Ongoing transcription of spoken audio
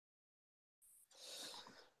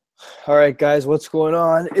All right, guys, what's going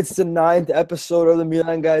on? It's the ninth episode of the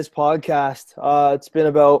Milan Guys podcast. It's been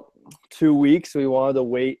about 2 weeks. We wanted to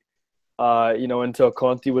wait, until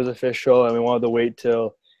Conti was official, and we wanted to wait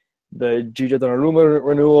till the Gigi Donnarumma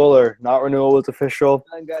renewal or not renewal was official.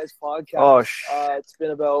 Milan Guys podcast. It's been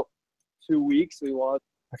about 2 weeks. We want.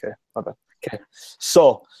 Okay, my bad. Okay,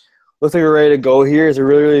 so looks like we're ready to go. Here is a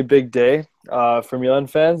really, really big day for Milan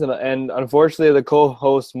fans, and unfortunately, the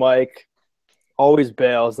co-host Mike always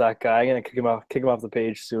bails. That guy. I'm gonna kick him off the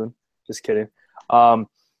page soon. Just kidding.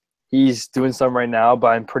 He's doing some right now, but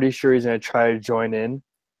I'm pretty sure he's gonna try to join in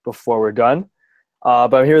before we're done.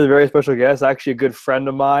 But I'm here with a very special guest, actually a good friend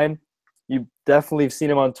of mine. You definitely have seen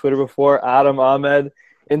him on Twitter before, Adam Ahmed,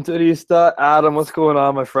 Interista. Adam, what's going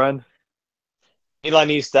on, my friend?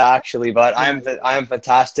 Milanista, actually, but I am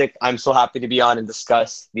fantastic. I'm so happy to be on and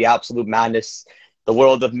discuss the absolute madness, the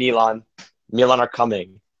world of Milan. Milan are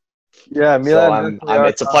coming. Yeah, So Milan definitely are.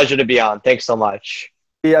 it's a pleasure to be on. Thanks so much.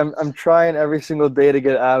 Yeah, I'm trying every single day to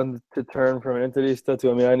get Adam to turn from an Interista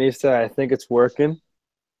to a Milanista. I think it's working.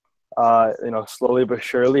 Slowly but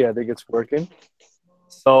surely, I think it's working.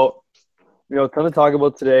 So, ton to talk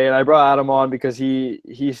about today, and I brought Adam on because he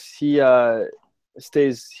stays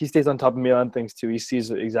on top of Milan things too. He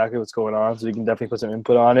sees exactly what's going on, so he can definitely put some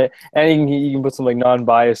input on it, and he can put some like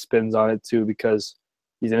non-biased spins on it too because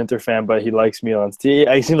he's an Inter fan, but he likes Milan. He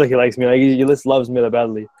seems like he likes Milan. He just loves Milan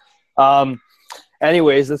badly.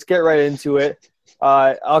 Anyways, let's get right into it.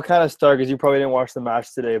 I'll kind of start because you probably didn't watch the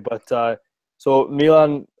match today, but so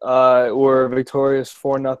Milan were victorious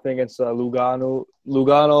 4-0 against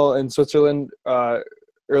Lugano in Switzerland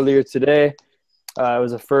earlier today. It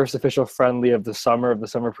was the first official friendly of the summer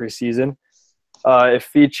preseason. It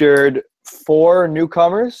featured four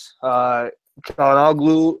newcomers: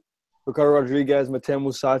 Calhanoglu, Ricardo Rodriguez, Matteo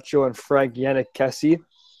Musacchio, and Frank Yannick Kessie,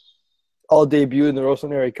 all debuted in the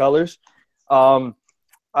Rossoneri colors.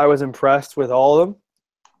 I was impressed with all of them,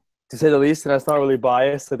 to say the least, and that's not really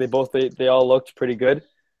biased. So they all looked pretty good.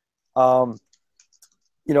 There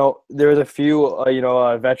was a few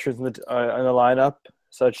veterans in the lineup,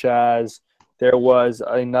 such as there was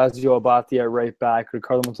Ignazio Abati at right back,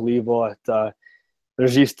 Ricardo Montolivo at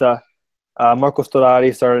regista, Marco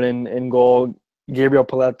Storari started in goal. Gabriel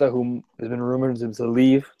Paletta, who has been rumored to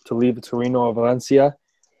leave Torino or Valencia,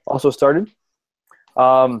 also started.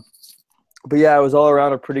 But yeah, it was all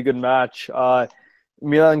around a pretty good match.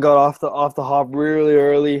 Milan got off the hop really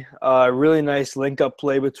early. Really nice link-up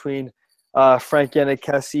play between Frank Yannick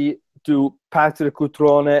Kessie to Patrick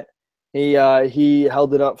Cutrone. He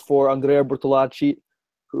held it up for Andrea Bertolacci,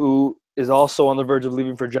 who is also on the verge of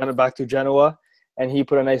leaving for back to Genoa. And he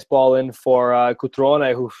put a nice ball in for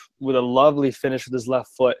Cutrone, who with a lovely finish with his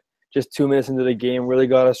left foot. Just 2 minutes into the game, really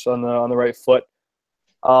got us on the right foot.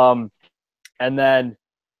 And then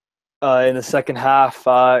in the second half,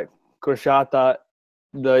 Crociata,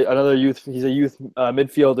 another youth, he's a youth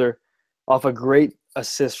midfielder, off a great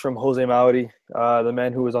assist from Jose Mauri, the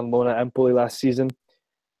man who was on loan at Empoli last season.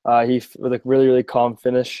 He with a really, really calm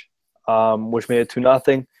finish, which made it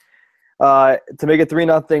 2-0. To make it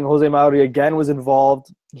 3-0, Jose Mauri again was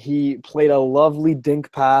involved. He played a lovely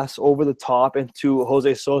dink pass over the top into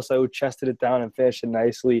Jose Sosa, who chested it down and finished it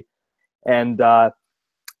nicely. And then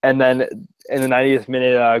in the 90th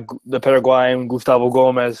minute, the Paraguayan Gustavo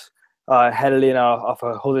Gomez headed in off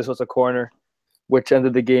a Jose Sosa corner, which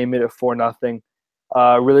ended the game, made it 4-0.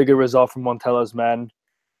 Really good result from Montella's men.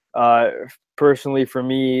 Personally, for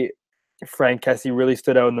me, Frank Kessie really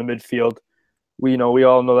stood out in the midfield. We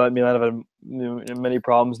all know that Milan have had many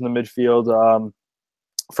problems in the midfield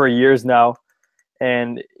for years now,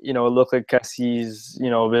 and it looked like Kessie's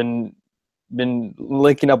been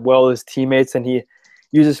linking up well with his teammates, and he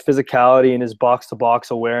uses physicality and his box-to-box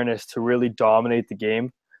awareness to really dominate the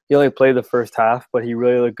game. He only played the first half, but he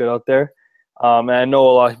really looked good out there. And I know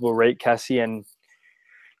a lot of people rate Kessie, and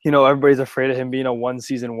everybody's afraid of him being a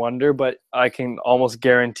one-season wonder, but I can almost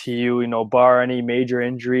guarantee you, bar any major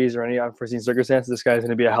injuries or any unforeseen circumstances, this guy's going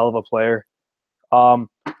to be a hell of a player.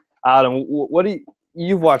 Adam,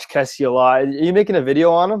 you've watched Kessie a lot. Are you making a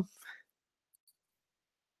video on him?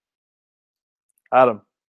 Adam.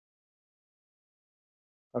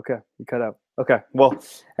 Okay, you cut out. Okay, well,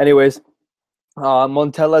 anyways,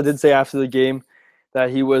 Montella did say after the game that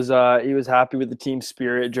he was happy with the team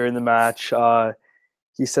spirit during the match.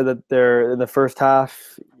 He said that in the first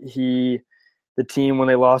half, the team, when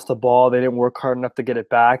they lost the ball, they didn't work hard enough to get it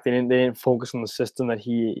back. They didn't focus on the system that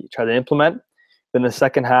he tried to implement. Then the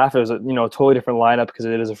second half, it was a totally different lineup because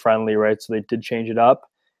it is a friendly, right? So they did change it up,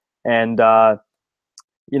 and and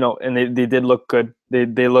they did look good.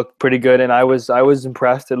 They looked pretty good, and I was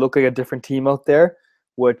impressed. It looked like a different team out there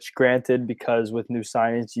which granted, because with new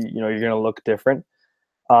signings, you know, you're going to look different.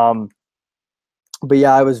 But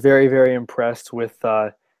yeah, I was very, very impressed with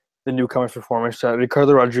the newcomer's performance.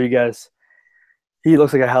 Ricardo Rodriguez, he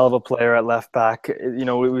looks like a hell of a player at left back. You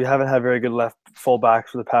know, we haven't had very good left fullbacks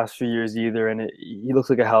for the past few years either, and he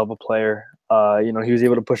looks like a hell of a player. You know, he was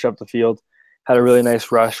able to push up the field, had a really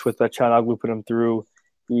nice rush with Çalhanoğlu put him through.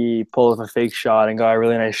 He pulled off a fake shot and got a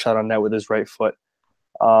really nice shot on net with his right foot.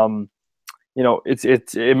 You know,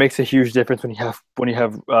 it makes a huge difference when you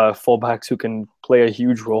have fullbacks who can play a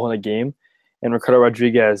huge role in a game. And Ricardo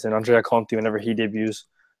Rodriguez and Andrea Conti, whenever he debuts,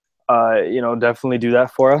 you know, definitely do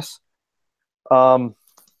that for us.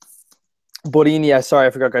 Borini, sorry,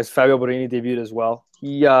 I forgot, guys. Fabio Borini debuted as well.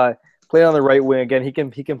 He played on the right wing again. He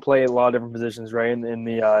can play a lot of different positions, right? In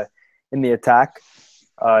the attack,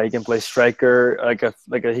 he can play striker,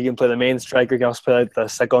 he can play the main striker. He can also play like the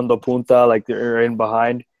secondo punta, like they're in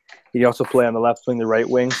behind. He can also play on the left wing, the right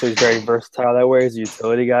wing. So he's very versatile that way. He's a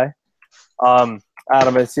utility guy.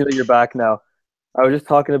 Adam, I see that you're back now. I was just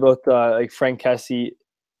talking about like Frank Kessie,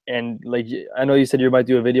 and like I know you said you might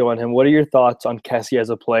do a video on him. What are your thoughts on Kessie as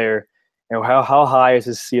a player, and how high is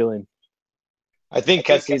his ceiling? I think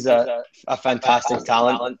Kessie's a fantastic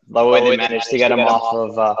talent. The way they managed to get him off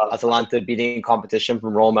of Atalanta beating competition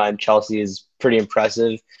from Roma and Chelsea is pretty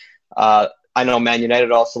impressive. I know Man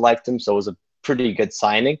United also liked him, so it was a pretty good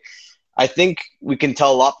signing. I think we can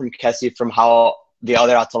tell a lot from Kessie from how the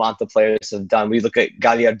other Atalanta players have done. We look at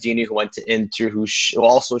Gagliardini, who went to Inter, who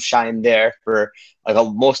also shined there for like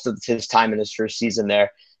most of his time in his first season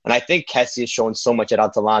there. And I think Kessie has shown so much at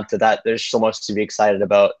Atalanta that there's so much to be excited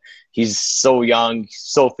about. He's so young,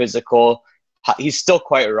 so physical. He's still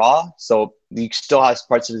quite raw, so he still has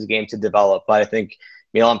parts of his game to develop. But I think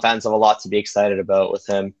Milan fans have a lot to be excited about with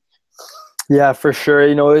him. Yeah, for sure.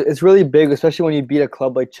 You know, it's really big, especially when you beat a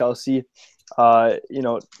club like Chelsea, you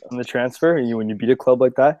know, on the transfer, when you beat a club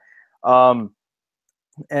like that.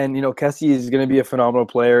 And, you know, Kessie is going to be a phenomenal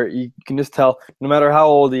player. You can just tell, no matter how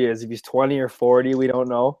old he is, if he's 20 or 40, we don't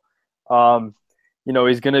know. You know,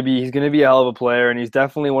 he's going to be a hell of a player, and he's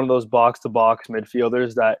definitely one of those box-to-box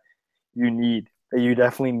midfielders that you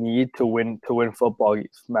definitely need to win football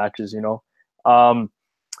matches, you know.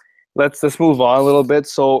 Let's move on a little bit.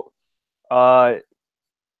 So, also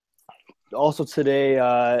today,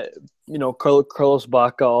 you know, Carlos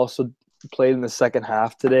Bacca also played in the second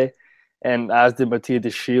half today, and as did Mattia De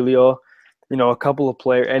Sciglio. You know, a couple of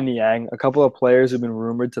players have been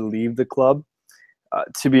rumored to leave the club.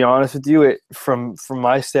 To be honest with you, from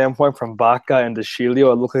my standpoint, from Bacca and De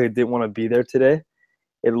Sciglio, it looked like they didn't want to be there today.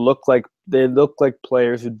 They looked like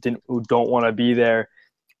players who don't want to be there,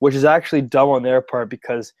 which is actually dumb on their part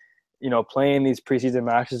because, you know, playing these preseason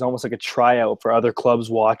matches is almost like a tryout for other clubs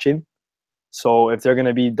watching. So if they're going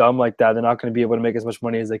to be dumb like that, they're not going to be able to make as much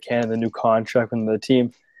money as they can in the new contract from the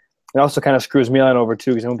team. It also kind of screws Milan over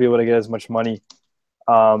too because they won't be able to get as much money.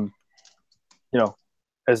 You know,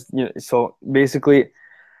 as you know, so basically,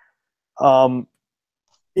 you know,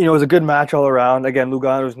 it was a good match all around. Again,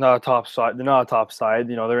 Lugano's not a top side. They're not a top side.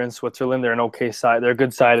 You know, they're in Switzerland. They're an okay side. They're a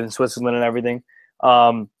good side in Switzerland and everything.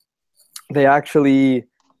 They actually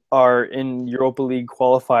are in Europa League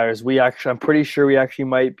qualifiers. I'm pretty sure we actually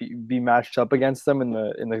might be matched up against them in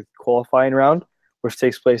the qualifying round, which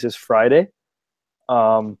takes place this Friday.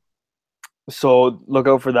 So look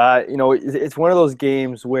out for that. You know, it's one of those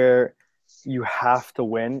games where you have to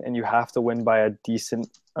win, and you have to win by a decent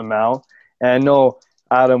amount. And I know,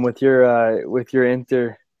 Adam, with your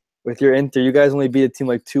Inter, you guys only beat a team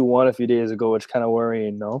like 2-1 a few days ago, which is kind of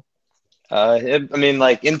worrying, no? I mean,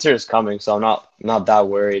 like Inter is coming, so I'm not that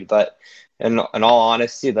worried. But in all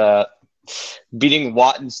honesty, the beating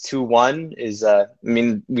Watkins 2-1 is I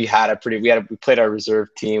mean, we played our reserve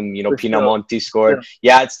team. You know, Pinamonti scored.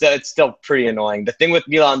 Yeah, it's still pretty annoying. The thing with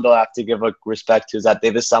Milan, though, I have to give respect to is that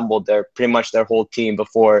they've assembled pretty much their whole team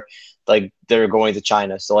before like they're going to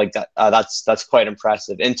China. So like that's quite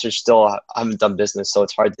impressive. Inter still haven't done business, so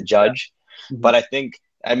it's hard to judge. Yeah. Mm-hmm. But I think.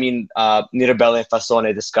 I mean, Mirabelli and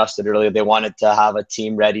Fassone discussed it earlier. They wanted to have a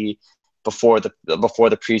team ready before the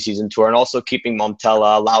preseason tour, and also keeping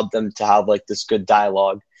Montella allowed them to have like this good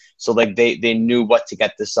dialogue. So like they knew what to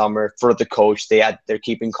get this summer for the coach. They're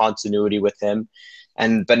keeping continuity with him,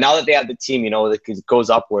 but now that they have the team, you know, it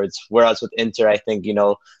goes upwards. Whereas with Inter, I think, you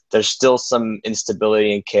know, there's still some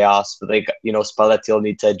instability and chaos. But like, you know, Spalletti will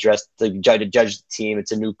need to judge the team.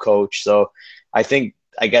 It's a new coach, so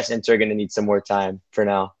I guess Inter are going to need some more time for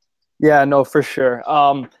now. Yeah, no, for sure.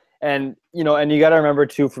 And you know, and you got to remember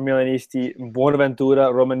too, for Milanisti,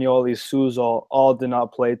 Bonaventura, Romagnoli, Suso all did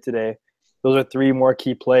not play today. Those are three more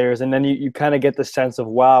key players. And then you kind of get the sense of,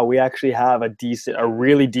 wow, we actually have a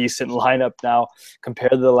really decent lineup now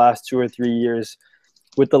compared to the last 2 or 3 years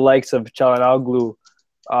with the likes of Çalhanoğlu,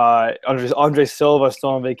 Andre Silva still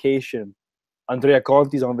on vacation. Andrea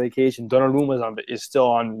Conti's on vacation. Donnarumma is still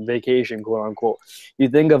on vacation, quote unquote. You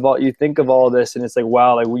think of all this, and it's like,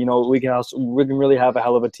 wow, like we can really have a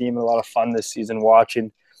hell of a team and a lot of fun this season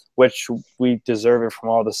watching, which we deserve it from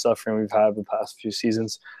all the suffering we've had the past few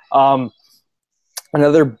seasons.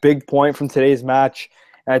 Another big point from today's match,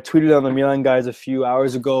 and I tweeted on the Milan guys a few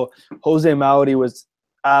hours ago. Jose Mauri was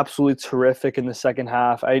absolutely terrific in the second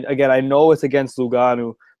half. I know it's against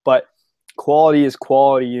Lugano, but quality is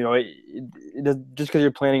quality. Just because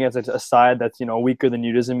you're playing against a side that's weaker than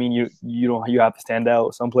you doesn't mean you have to stand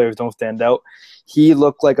out. Some players don't stand out. He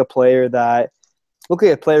looked like a player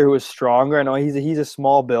who was stronger. I know he's a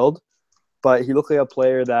small build, but he looked like a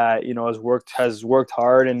player that has worked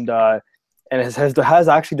hard and has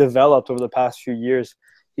actually developed over the past few years.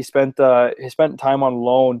 He spent time on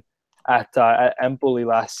loan at Empoli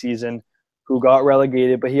last season, who got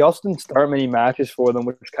relegated, but he also didn't start many matches for them,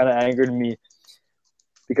 which kind of angered me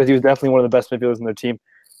because he was definitely one of the best midfielders in their team.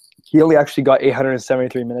 He only actually got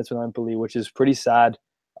 873 minutes with Empoli, which is pretty sad,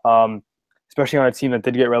 especially on a team that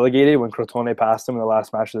did get relegated when Crotone passed them in the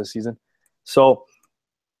last match of the season. So,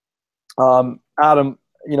 Adam,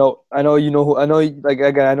 I know you know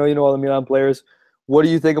all the Milan players. What do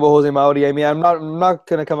you think about Jose Mauri? I mean, I'm not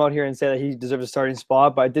gonna come out here and say that he deserves a starting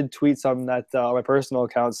spot, but I did tweet something that on my personal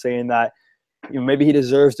account saying that maybe he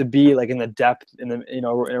deserves to be like in the depth in a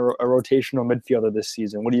rotational midfielder this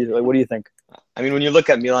season. What do you think? I mean, when you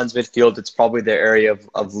look at Milan's midfield, it's probably their area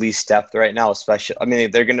of least depth right now. Especially, I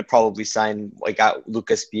mean, they're going to probably sign like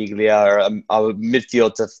Lucas Biglia or a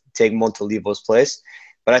midfield to take Montolivo's place.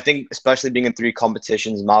 But I think, especially being in 3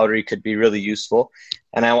 competitions, Mauri could be really useful.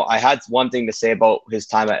 And I had one thing to say about his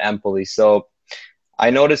time at Empoli. So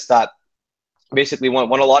I noticed that basically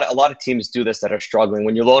when a lot of teams do this that are struggling,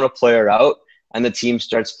 when you loan a player out and the team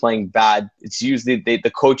starts playing bad, it's usually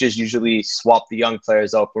the coaches usually swap the young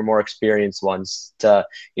players out for more experienced ones to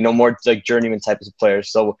more like journeyman types of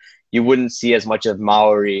players. So you wouldn't see as much of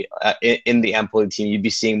Mauri in the Empoli team. You'd be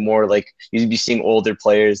seeing older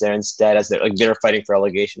players there instead, as they're fighting for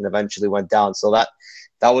relegation. Eventually went down, so that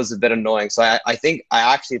was a bit annoying. So I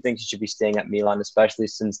actually think he should be staying at Milan, especially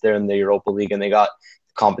since they're in the Europa League and they got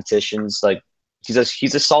competitions. Like he's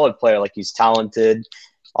a solid player. Like he's talented,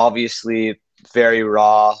 obviously very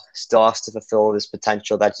raw. Still has to fulfill this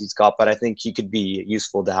potential that he's got, but I think he could be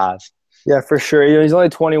useful to have. Yeah, for sure. He's only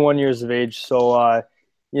 21 years of age, so I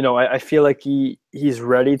feel like he's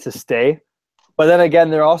ready to stay. But then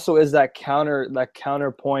again, there also is that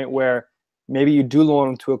counterpoint where maybe you do loan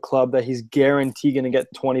him to a club that he's guaranteed going to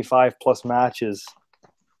get 25 plus matches.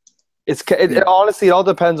 Honestly, it all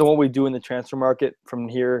depends on what we do in the transfer market from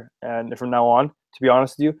here and from now on, to be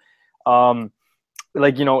honest with you.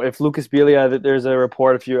 If Lucas Biglia, there's a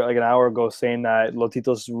report an hour ago saying that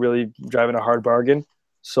Lotito's really driving a hard bargain.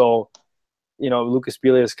 So, Lucas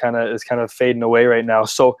Biglia is kind of fading away right now.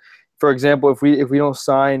 So, for example, if we don't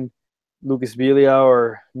sign Lucas Biglia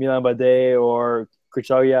or Milan Bade or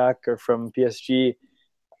Krychowiak or from PSG,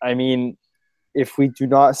 I mean, if we do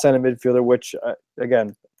not sign a midfielder, which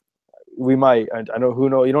again we might, I know who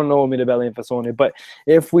know you don't know Mirabelli and Fasone, but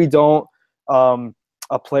if we don't,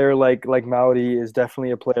 a player like Mauri is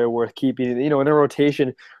definitely a player worth keeping. In a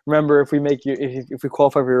rotation. Remember, if we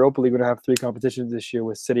qualify for Europa League, we're gonna have 3 competitions this year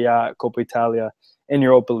with Serie A, Coppa Italia, and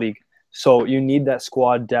Europa League. So you need that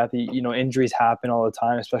squad depth. Injuries happen all the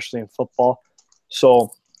time, especially in football.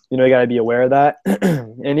 So you got to be aware of that.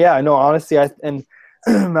 And yeah, I know. Honestly,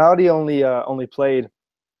 Mauri only played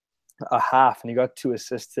a half, and he got 2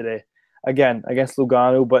 assists today. Again, against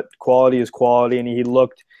Lugano, but quality is quality, and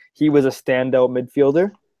he was a standout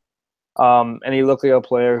midfielder, and he looked like a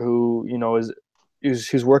player who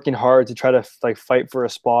who's working hard to try to fight for a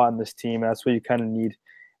spot in this team. That's what you kind of need.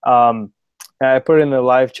 I put it in the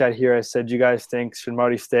live chat here. I said, "You guys think should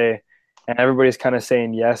Mauri stay?" And everybody's kind of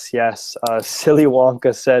saying yes. Silly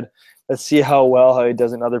Wonka said, "Let's see how he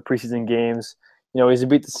does in other preseason games." He's a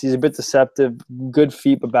bit deceptive. Good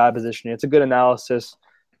feet, but bad positioning. It's a good analysis.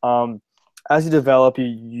 As you develop,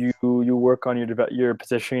 you work on your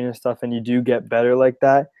positioning and stuff, and you do get better like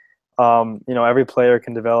that. Every player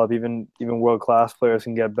can develop. Even world class players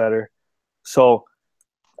can get better. So,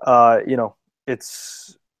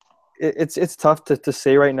 it's tough to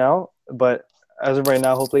say right now. But as of right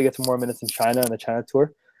now, hopefully he gets more minutes in China on the China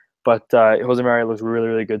tour. But Jose Mauri looks really,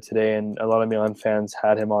 really good today, and a lot of Milan fans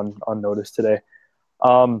had him on notice today.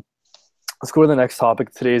 Let's go to the next topic,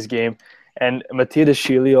 today's game. And Mattia De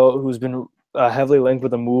Sciglio, who's been heavily linked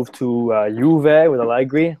with a move to Juve with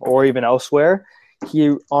Allegri or even elsewhere,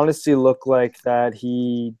 he honestly looked like that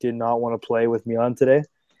he did not want to play with Milan today,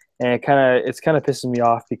 and it's kind of pissing me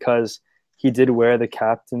off because he did wear the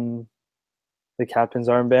captain's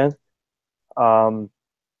armband, um,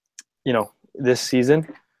 this season.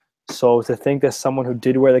 So to think that someone who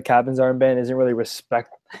did wear the captain's armband isn't really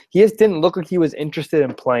respect, he just didn't look like he was interested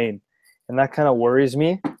in playing, and that kind of worries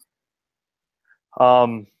me.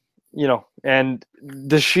 Um, and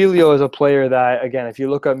De Sciglio is a player that, again, if you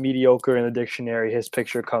look up mediocre in the dictionary, his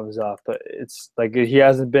picture comes up. But it's like he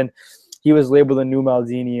hasn't been. He was labeled a new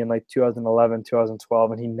Maldini in like 2011,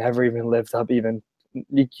 2012, and he never even lived up. Even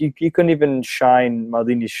you couldn't even shine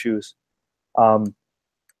Maldini's shoes.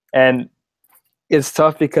 And it's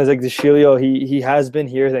tough because like De Sciglio, he has been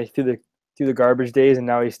here like, through the garbage days, and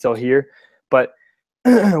now he's still here. But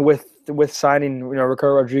with signing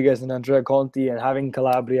Ricardo Rodriguez and Andrea Conti and having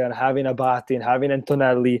Calabria and having Abati and having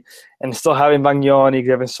Antonelli and still having Bagnoni, we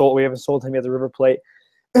haven't sold him yet at the River Plate.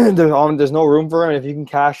 There's no room for him. If you can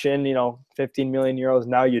cash in 15 million euros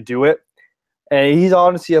now, you do it. And he's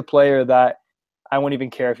honestly a player that I wouldn't even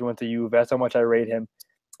care if he went to Juve. That's how much I rate him.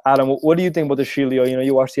 Adam, what do you think about De Sciglio?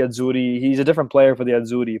 You watch the Azzurri. He's a different player for the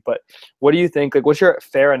Azzurri, but what do you think? Like, what's your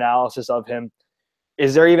fair analysis of him?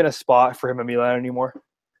 Is there even a spot for him in Milan anymore?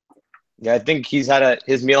 Yeah, I think his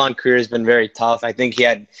Milan career has been very tough. I think he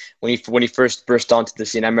had when he first burst onto the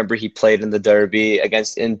scene. I remember he played in the derby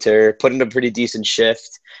against Inter, put in a pretty decent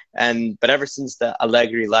shift, but ever since the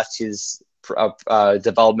Allegri left, his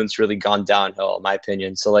development's really gone downhill, in my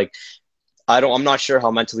opinion. So like, I'm not sure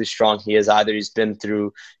how mentally strong he is either. He's been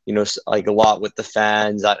through like a lot with the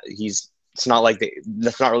fans. It's not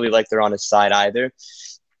really like they're on his side either.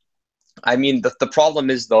 I mean, the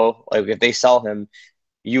problem is though, like if they sell him,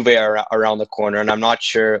 Juve are around the corner, and I'm not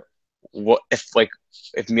sure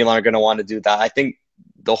if Milan are going to want to do that. I think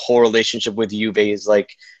the whole relationship with Juve is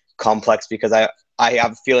like complex because I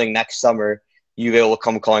have a feeling next summer Juve will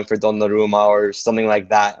come calling for Donnarumma or something like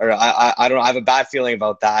that. Or I don't know. I have a bad feeling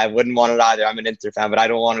about that. I wouldn't want it either. I'm an Inter fan, but I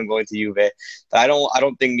don't want him going to Juve. But I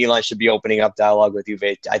don't think Milan should be opening up dialogue with Juve.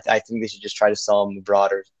 I think they should just try to sell him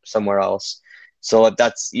abroad or somewhere else. So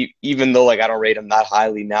that's even though like I don't rate him that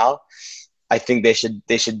highly now. I think they should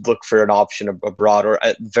look for an option abroad, or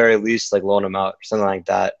at very least like loan him out or something like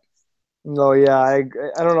that. No, yeah, I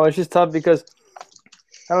don't know. It's just tough because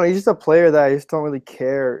I don't know. He's just a player that I just don't really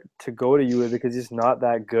care to go to Juve because he's not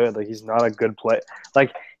that good. Like he's not a good player.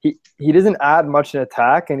 Like he doesn't add much in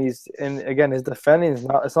attack, and again his defending is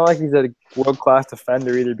not. It's not like he's a world class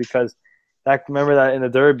defender either. Because remember that in the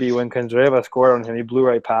derby when Candreva scored on him, he blew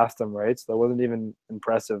right past him, right? So that wasn't even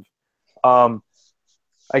impressive.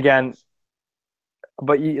 Again.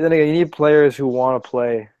 But then again, you need players who want to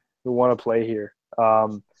play here.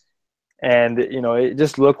 And it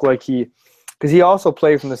just looked like because he also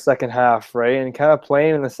played from the second half, right? And kind of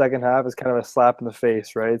playing in the second half is kind of a slap in the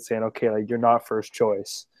face, right? Saying, okay, like you're not first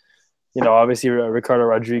choice. Obviously Ricardo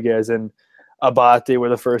Rodriguez and Abate were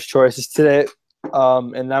the first choices today.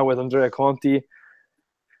 And now with Andrea Conti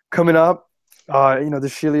coming up, De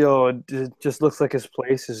Sciglio just looks like his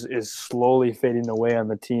place is slowly fading away on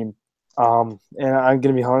the team. And I'm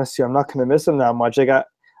gonna be honest here, I'm not gonna miss him that much. Like I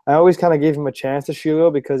always kind of gave him a chance to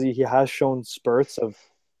Sciglio because he has shown spurts of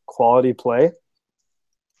quality play,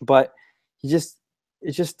 but it's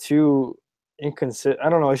just too inconsistent. I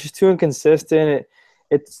don't know. It's just too inconsistent.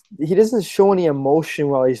 He doesn't show any emotion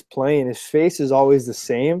while he's playing. His face is always the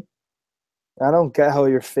same. I don't get how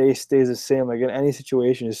your face stays the same. Like in any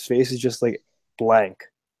situation, his face is just like blank.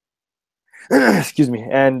 Excuse me.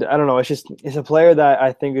 And I don't know. It's a player that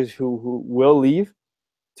I think is who will leave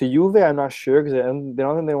to Juve. I'm not sure because they don't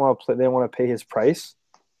think they want to play. They don't want to pay his price,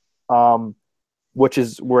 which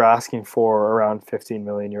is we're asking for around 15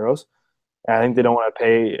 million euros. And I think they don't want to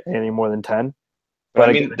pay any more than 10. But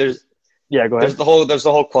I mean, go ahead. There's the whole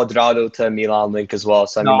Cuadrado to Milan link as well.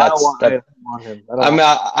 So I mean, I don't want him.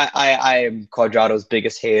 I am Cuadrado's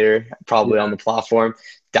biggest hater probably on the platform.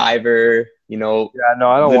 Diver, Yeah, no,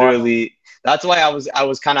 I don't literally. That's why I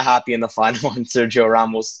was kind of happy in the final when Sergio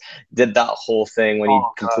Ramos did that whole thing when he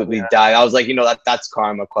completely died. I was like, that's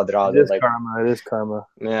karma, Cuadrado. It is karma.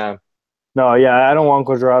 Yeah. No, yeah, I don't want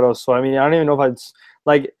Cuadrado. So I mean, I don't even know if I'd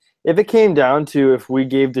like if it came down to if we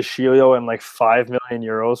gave De Sciglio and like 5 million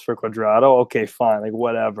euros for Cuadrado. Okay, fine, like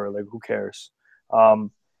whatever, like who cares?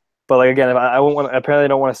 But like again, if I won't want, apparently I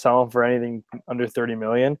don't want to sell him for anything under 30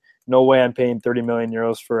 million. No way I'm paying 30 million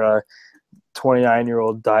euros for a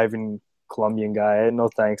 29-year-old diving Colombian guy. No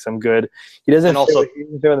thanks, I'm good. He doesn't And also fit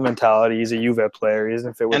with the mentality. He's a Juve player. He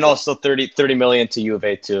doesn't fit with and it. also 30 million to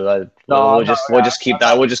Juve too. No, We'll just keep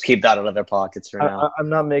that. We'll just keep that out of their pockets for now. I'm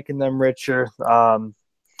not making them richer,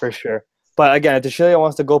 for sure. But again, if Deschilio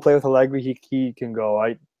wants to go play with Allegri, he can go.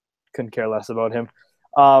 I couldn't care less about him.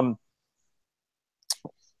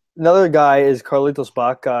 Another guy is Carlitos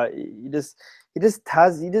Bacca. He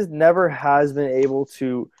just never has been able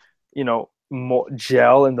to,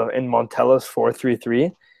 gel in Montella's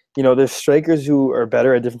 4-3-3. There's strikers who are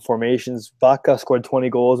better at different formations. Bacca scored 20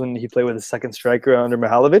 goals when he played with the second striker under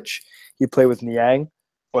Mihalovic. He played with Niang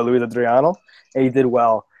or Luis Adriano, and he did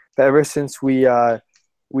well. But ever since we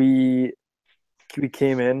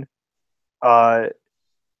came in, ever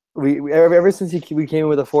since we came in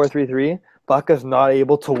with a 4-3-3, Bacca's not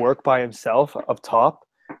able to work by himself up top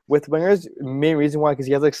with wingers. Main reason why, because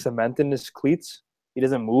he has like cement in his cleats. He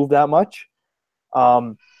doesn't move that much.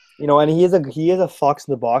 And he is a fox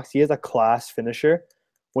in the box. He is a class finisher.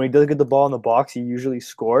 When he does get the ball in the box, he usually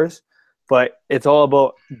scores. But it's all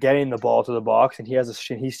about getting the ball to the box, and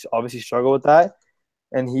he's obviously struggled with that.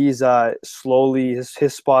 And he's slowly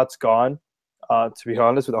his spot's gone. To be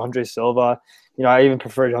honest, with Andre Silva, I even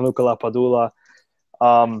prefer Gianluca Lapadula.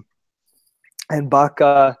 And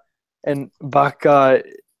Bacca,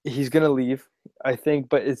 he's gonna leave, I think.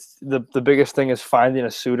 But it's the biggest thing is finding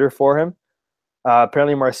a suitor for him.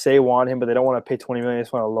 Apparently, Marseille want him, but they don't want to pay 20 million. They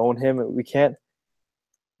just want to loan him. We can't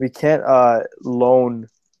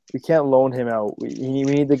loan him out. We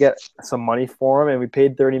need to get some money for him, and we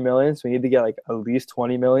paid 30 million, so we need to get like at least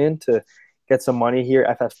 20 million to get some money here.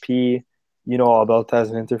 FFP, all about that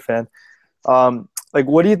as an Inter fan.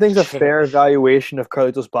 What do you think is a fair valuation of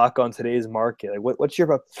Carlitos Bacca on today's market? Like, what's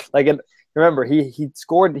your and remember he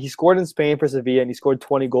scored in Spain for Sevilla, and he scored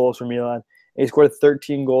 20 goals for Milan, and he scored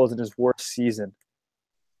 13 goals in his worst season.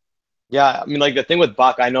 Yeah, I mean, like the thing with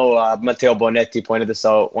Bacca, I know Matteo Bonetti pointed this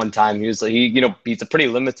out one time. He's a pretty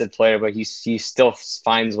limited player, but he still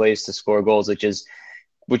finds ways to score goals, which is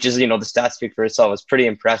the stats speak for itself. It's pretty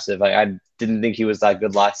impressive. I didn't think he was that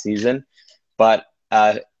good last season, but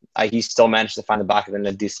he still managed to find the back of it in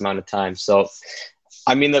a decent amount of time. So,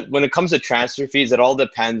 I mean, when it comes to transfer fees, it all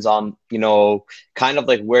depends on, kind of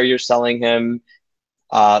like where you're selling him,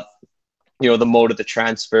 the mode of the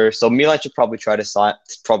transfer. So Milan should probably try to sell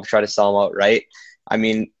him out, right? I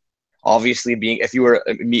mean, obviously, if you were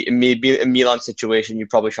maybe a Milan situation, you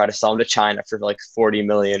probably try to sell him to China for like 40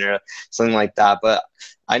 million or something like that. But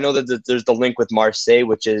I know that there's the link with Marseille,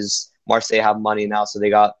 which is Marseille have money now, so they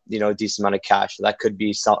got a decent amount of cash. So that could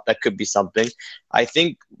be something. I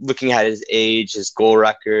think looking at his age, his goal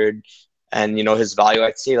record, and his value,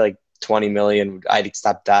 I'd say like 20 million. I'd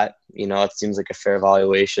accept that. It seems like a fair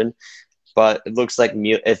valuation. But it looks like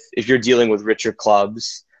if you're dealing with richer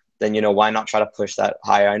clubs, then why not try to push that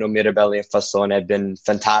higher? I know Mirabelli and Fassone have been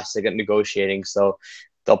fantastic at negotiating, so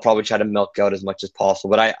they'll probably try to milk out as much as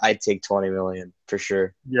possible. But I'd take 20 million for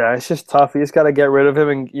sure. Yeah, it's just tough. You just got to get rid of him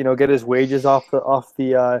and get his wages off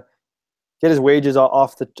the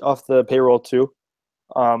payroll too.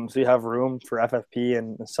 So you have room for FFP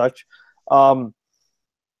and such.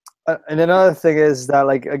 And another thing is that,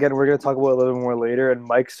 like, again, we're going to talk about it a little bit more later, and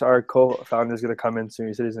Mike's, our co-founder, is going to come in soon.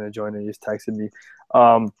 He said he's going to join, and he just texted me.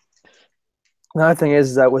 Another thing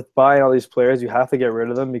is that with buying all these players, you have to get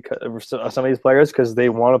rid of them because some of these players, because they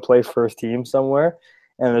want to play first team somewhere,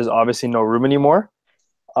 and there's obviously no room anymore.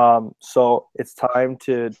 So it's time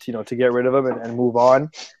to get rid of them and move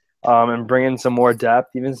on, and bring in some more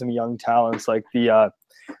depth, even some young talents. Like the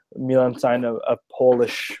Milan signed a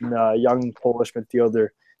young Polish midfielder,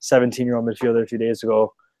 17-year-old midfielder a few days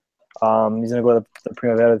ago. He's going to go to the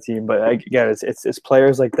Primavera team. But again, it's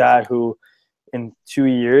players like that who, in 2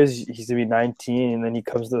 years, he's going to be 19, and then he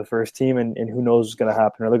comes to the first team, and who knows what's going to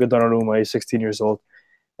happen. Or look at Donnarumma, he's 16 years old,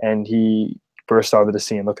 and he burst onto the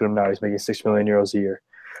scene. Look at him now; he's making €6 million a year.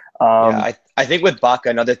 I think with Bacca,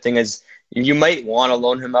 another thing is you might want to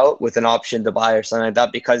loan him out with an option to buy or something like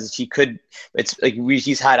that, because he could. It's like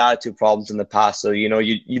he's had attitude problems in the past, so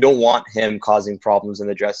you don't want him causing problems in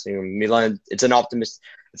the dressing room. Milan, it's an optimist.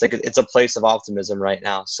 It's a place of optimism right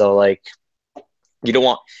now. So like, you don't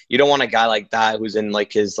want a guy like that who's in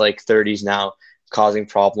like his like 30s now causing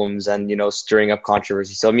problems and stirring up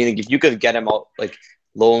controversy. So I mean, if you could get him out like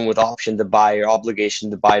loan with option to buy or obligation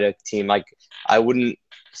to buy the team, like I wouldn't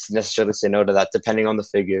necessarily say no to that, depending on the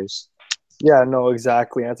figures. Yeah, no,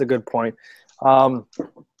 exactly. That's a good point. So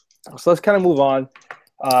let's kind of move on.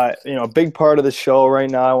 A big part of the show right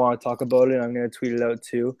now, I want to talk about it. I'm going to tweet it out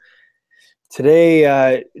too.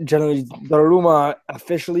 Today, Gianluigi Donnarumma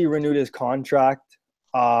officially renewed his contract.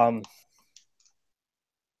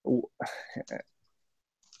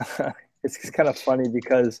 it's just kind of funny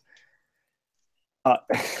because uh,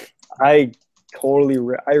 I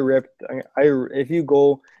I ripped if you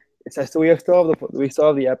go, it's still we still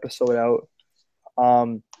have the episode out.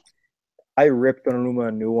 I ripped Donnarumma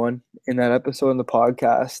a new one in that episode in the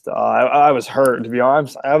podcast. I was hurt, to be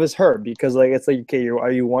honest. I was hurt because like it's like, okay,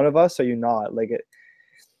 are you one of us? Or are you not? Like it,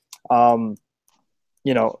 um,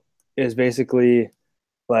 you know, is basically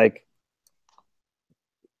like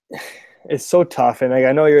it's so tough. And like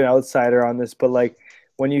I know you're an outsider on this, but like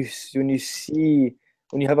when you see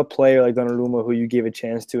when you have a player like Donnarumma who you gave a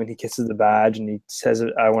chance to, and he kisses the badge and he says,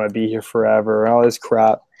 "I want to be here forever," and all this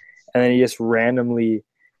crap, and then he just randomly,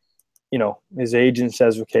 his agent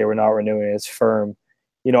says, "Okay, we're not renewing it. It's firm."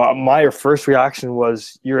 My first reaction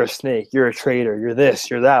was, "You're a snake. You're a traitor. You're this.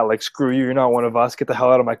 You're that. Like, screw you. You're not one of us. Get the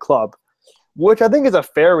hell out of my club." Which I think is a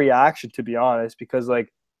fair reaction, to be honest, because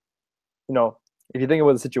like, if you think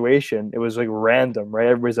about the situation, it was like random, right?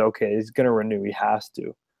 Everybody's okay. He's gonna renew. He has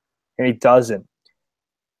to, and he doesn't.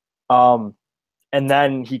 And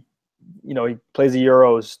then he plays the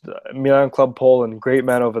Euros, Milan Club Poland, great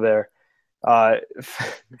man over there. Uh,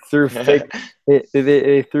 threw fake,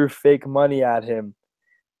 they threw fake money at him,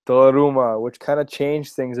 Donnarumma, which kind of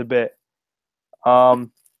changed things a bit.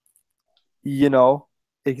 Um,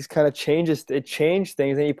 it just kind of changed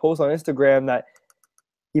things. And he posts on Instagram that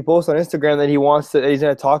he's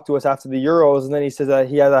going to talk to us after the Euros, and then he says that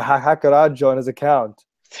he has a hackeraggio on his account.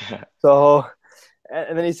 So,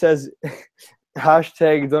 and then he says,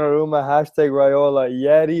 hashtag Donnarumma, hashtag Raiola,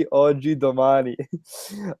 ieri, oggi, domani.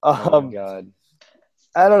 Oh my God.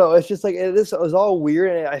 I don't know. It's just like it was all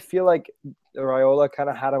weird, and I feel like Raiola kind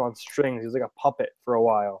of had him on strings. He was like a puppet for a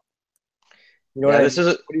while. You know Yeah, what I this mean?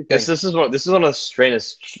 is What do you this think? this is one of the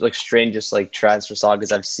strangest like transfer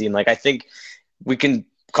sagas I've seen. Like I think we can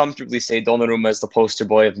comfortably say Donnarumma is the poster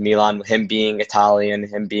boy of Milan. Him being Italian,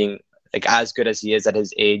 him being like as good as he is at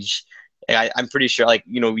his age. I'm pretty sure, like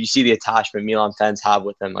you see the attachment Milan fans have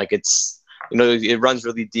with him. Like it runs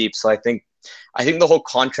really deep. So I think the whole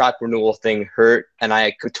contract renewal thing hurt, and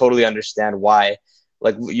I could totally understand why.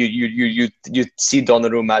 Like you see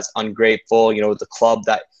Donnarumma as ungrateful. The club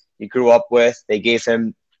that he grew up with, they gave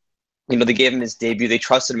him his debut. They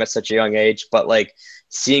trusted him at such a young age, but like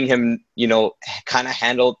seeing him, kind of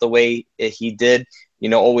handle it the way he did,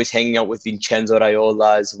 always hanging out with Vincenzo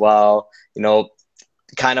Raiola as well,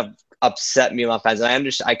 kind of upset Milan fans.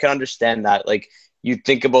 And I can understand that. Like you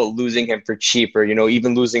think about losing him for cheap, or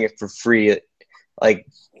even losing it for free. Like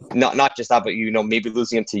not just that, but maybe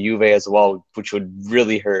losing him to Juve as well, which would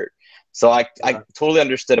really hurt. So I totally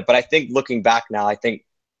understood it. But I think looking back now, I think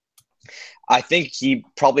he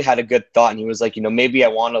probably had a good thought, and he was like, maybe I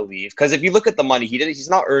want to leave, because if you look at the money he's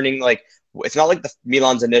not earning, like it's not like the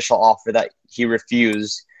Milan's initial offer that he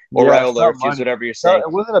refused, or Yeah, it's Raiola not refused, money. whatever you're No, saying.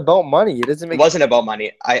 it wasn't about money. It doesn't It make. wasn't about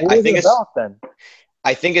money. I, What I was it think it's about then?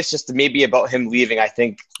 I think it's just maybe about him leaving. I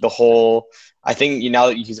think now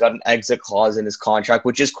that he's got an exit clause in his contract,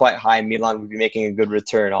 which is quite high. Milan would be making a good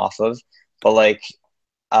return off of, but like,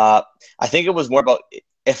 uh, I think it was more about,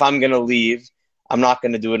 if I'm gonna leave, I'm not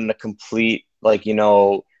gonna do it in a complete like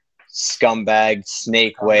scumbag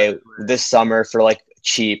snake way this summer for like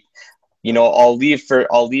cheap. I'll leave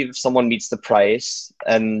if someone meets the price,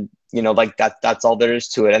 and like that's all there is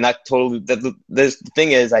to it. And that totally the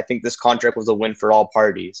thing is, I think this contract was a win for all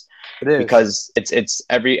parties, It is. because it's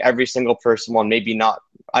every single person. Well, maybe not.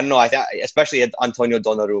 I don't know. Especially Antonio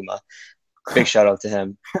Donnarumma. Big shout out to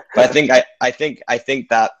him. But I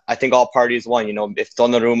think all parties won. If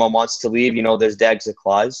Donnarumma wants to leave, there's the exit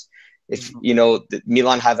clause. If Mhm.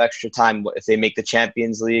 Milan have extra time, if they make the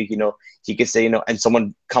Champions League, he could say, and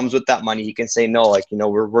someone comes with that money, he can say no, like,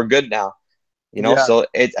 we're good now. Yeah, So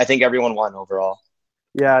I think everyone won overall.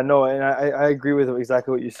 yeah, no, and I agree with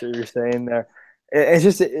exactly what you're saying there. It's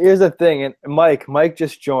just here's the thing, and Mike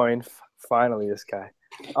just joined. Finally, this guy.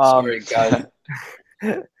 Um, Sorry, guys.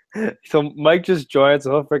 so Mike just joined,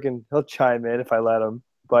 so he'll chime in if I let him.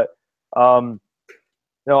 But um,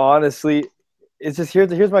 honestly, it's just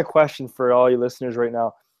here's my question for all you listeners right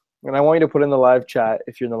now, and I want you to put in the live chat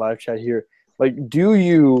if you're in the live chat here. Like, do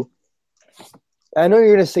you? I know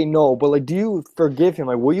you're gonna say no, but like, do you forgive him?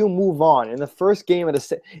 Like, will you move on in the first game of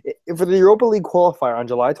for the Europa League qualifier on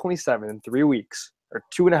July 27th in 3 weeks or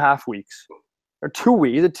 2.5 weeks or 2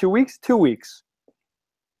 weeks? Is it 2 weeks? 2 weeks.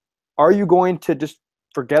 Are you going to just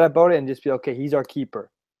forget about it and just be okay? He's our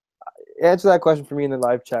keeper. Answer that question for me in the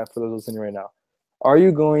live chat for those listening right now. Are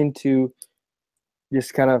you going to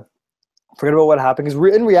just kind of forget about what happened?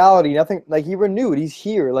 Because in reality, nothing. Like, he renewed. He's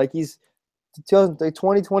here. Like, he's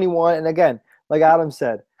 2021, and again, like Adam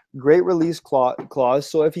said, great release clause.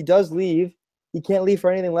 So if he does leave, he can't leave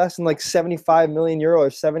for anything less than like 75 million euro or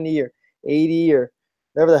 70 or 80 or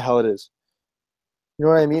whatever the hell it is. You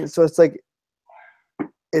know what I mean? So it's like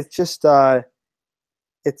it's just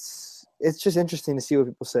it's just interesting to see what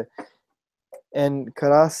people say. And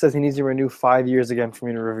Karas says he needs to renew 5 years again for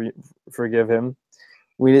me to forgive him.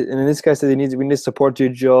 And this guy said we need to support you,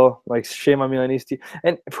 Joe. Like shame on Milanisti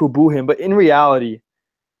and who boo him. But in reality,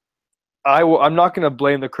 I'm not going to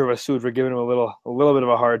blame the Curva Sud for giving him a little bit of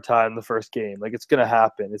a hard time in the first game. Like it's going to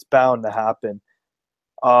happen. It's bound to happen.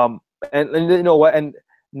 And you know what? And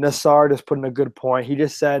Nassar just put in a good point. He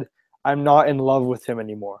just said, "I'm not in love with him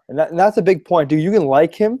anymore," and that's a big point, dude. You can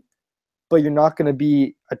like him, but you're not going to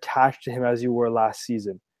be attached to him as you were last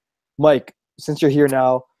season. Mike, since you're here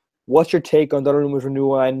now, what's your take on Donnaruma's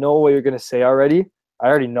renewal? I know what you're going to say already. I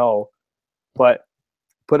already know, but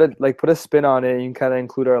put a spin on it. And you can kind of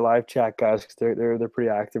include our live chat guys because they're pretty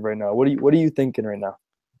active right now. What are you thinking right now?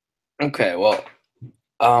 Okay, well,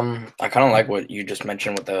 I kind of like what you just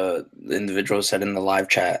mentioned what the individual said in the live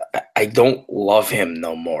chat. I don't love him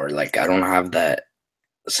no more. Like I don't have that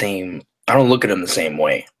same. I don't look at him the same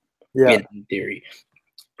way. Yeah. In theory.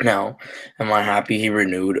 Now, am I happy he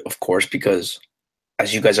renewed? Of course, because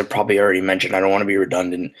as you guys have probably already mentioned, I don't want to be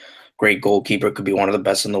redundant. Great goalkeeper, could be one of the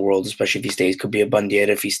best in the world, especially if he stays. Could be a Bandiera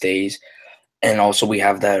if he stays. And also we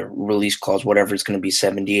have that release clause, whatever it's going to be,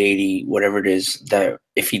 70, 80, whatever it is, that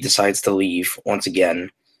if he decides to leave, once again,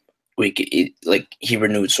 he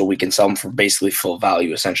renewed so we can sell him for basically full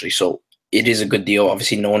value, essentially. So it is a good deal.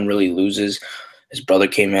 Obviously, no one really loses. His brother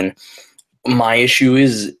came in. My issue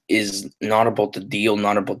is not about the deal,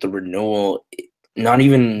 not about the renewal, not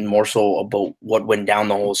even more so about what went down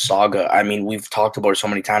the whole saga. I mean, we've talked about it so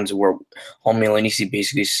many times where all Milanese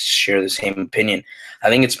basically share the same opinion. I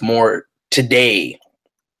think it's more today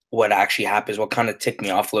what actually happened, what kind of ticked me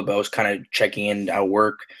off a little bit. I was kind of checking in at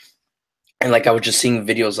work, and like I was just seeing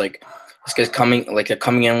videos like this guy's coming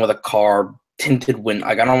in with a car, tinted wind.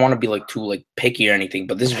 Like I don't want to be like too like picky or anything,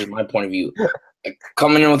 but this is just my point of view. Like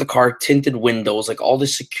coming in with a car, tinted windows, like all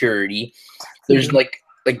this security. There's like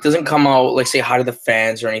doesn't come out like say hi to the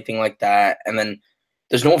fans or anything like that, and then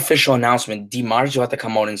there's no official announcement. Di Marzio had to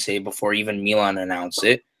come out and say before even Milan announced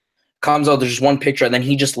it. Comes out, there's just one picture, and then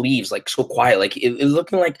he just leaves like so quiet. Like it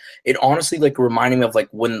looking like it honestly like reminding me of like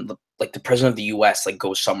when the president of the U.S. like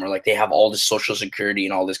goes somewhere, like they have all this social security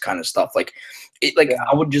and all this kind of stuff. Like it like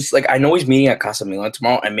I would just like I know he's meeting at Casa Milan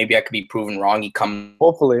tomorrow, and maybe I could be proven wrong. He comes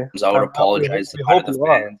out, apologizes to the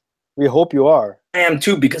fans. We hope you are. I am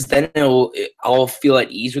too, because then I'll feel at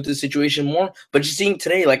ease with the situation more. But just seeing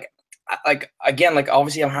today, like again, like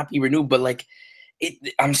obviously I'm happy he renewed, but like.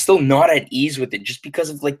 I'm still not at ease with it just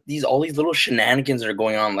because of like all these little shenanigans that are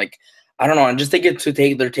going on. Like I don't know. I just think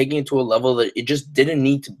they're taking it to a level that it just didn't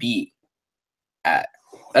need to be at.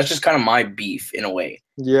 That's just kind of my beef in a way.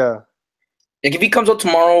 Yeah. Like if he comes out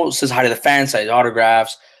tomorrow, says hi to the fans, signs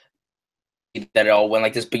autographs, that it all went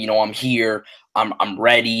like this, but I'm here, I'm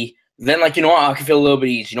ready. Then like I can feel a little bit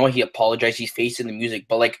easy. He apologized, he's facing the music,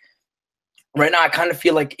 but like. Right now, I kind of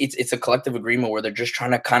feel like it's a collective agreement where they're just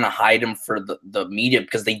trying to kind of hide him for the media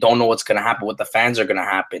because they don't know what's going to happen, what the fans are going to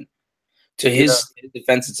happen. To his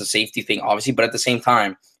defense, it's a safety thing, obviously, but at the same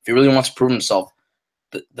time, if he really wants to prove himself,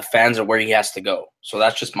 the fans are where he has to go. So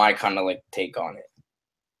that's just my kind of like take on it.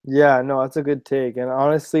 Yeah, no, that's a good take. And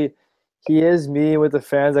honestly, he is meeting with the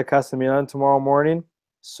fans at Casa Milan tomorrow morning.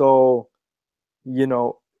 So,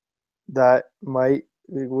 that might,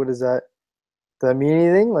 what is that? Does that mean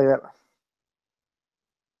anything? Like that?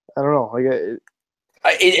 I don't know. Like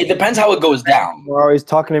it depends how it goes down. Tomorrow, he's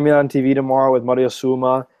talking to me on TV tomorrow with Mario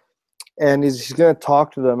Suma, and he's going to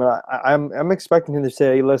talk to them. And I'm expecting him to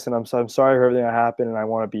say, "Hey, listen, I'm sorry for everything that happened, and I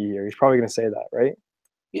want to be here." He's probably going to say that, right?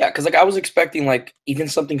 Yeah, because like I was expecting like even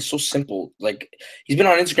something so simple. Like he's been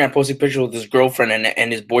on Instagram posting pictures with his girlfriend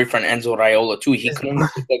and his boyfriend Enzo Raiola too. He could only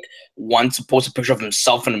like once post a picture of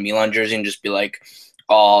himself in a Milan jersey and just be like.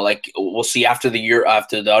 Like we'll see after the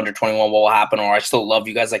under 21 what will happen, or I still love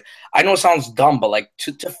you guys. Like I know it sounds dumb, but like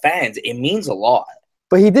to fans, it means a lot.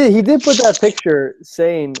 But he did put that picture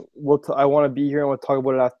saying, "I want to be here and we'll talk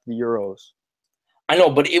about it after the Euros." I know,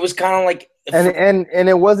 but it was kind of like, and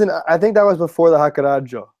it wasn't. I think that was before the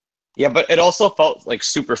Hackeraggio. Yeah, but it also felt like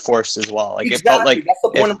super forced as well. Like exactly. It felt like that's the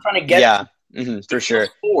point I'm trying to get. Yeah, for sure.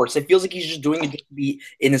 Force. It feels like he's just doing it just to be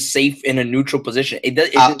in a neutral position.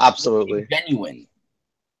 Absolutely genuine.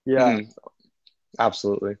 Yeah,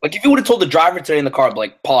 absolutely. Like if you would have told the driver today in the car,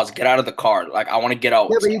 like, pause, get out of the car. Like I want to get out.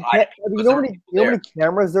 Yeah, but you know how many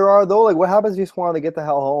cameras there are though. Like what happens if you just wanted to get the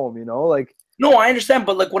hell home? Like. No, I understand,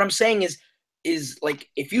 but like what I'm saying is, is like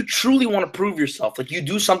if you truly want to prove yourself, like you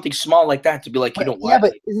do something small like that to be like, you know Yeah, what?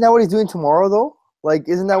 but isn't that what he's doing tomorrow though? Like,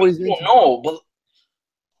 isn't that what he's doing? I don't know,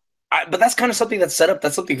 but that's kind of something that's set up.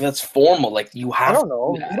 That's something that's formal. Like you have I don't to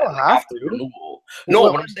know. do that. You don't Like, have after to. renewal. No,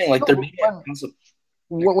 When- what I'm saying, like no, there be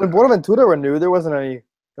when Bonaventura renewed, there wasn't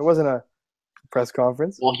a press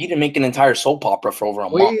conference. well, he didn't make an entire soap opera for over a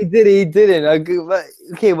Well, month. he did. He didn't.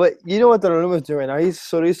 Okay, but you know what Donnarumma's doing now? He's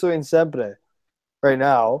Soriso in sempre right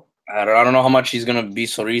now. I don't know how much he's gonna be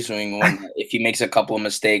Sorisoing when if he makes a couple of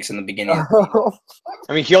mistakes in the beginning.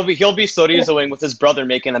 I mean, he'll be Sorizoing with his brother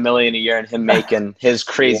making $1 million a year and him making his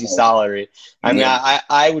crazy Whoa. salary. I mean,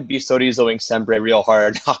 I would be Sorizoing sempre real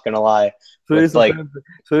hard. Not gonna lie. With, like,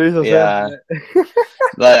 Soriso yeah.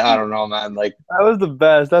 But I don't know, man. Like that was the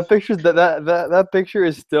best. That picture, that picture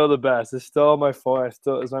is still the best. It's still on my phone.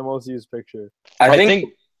 It's my most used picture.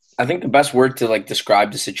 I think the best word to like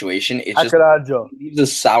describe the situation is just Hackeraggio. leaves a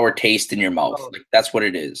sour taste in your mouth. Oh. Like that's what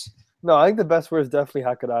it is. No, I think the best word is definitely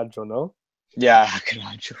Hackeraggio, no? yeah,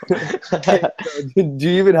 Do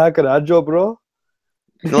you even Hackeraggio, bro?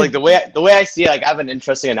 like the way I see it, like I have an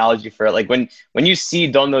interesting analogy for it. Like when you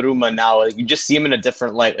see Donnarumma now, like you just see him in a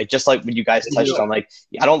different light. Like just like what you guys touched on, like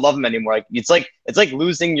I don't love him anymore. Like it's like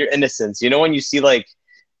losing your innocence. You know when you see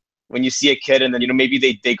a kid and then maybe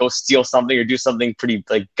they go steal something or do something pretty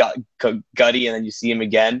like gutty and then you see him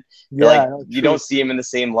again. Yeah, like you don't see him in the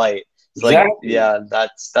same light. It's Exactly. like yeah,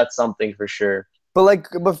 that's something for sure. But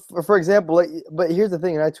for example, but here's the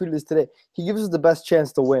thing, and I tweeted this today. He gives us the best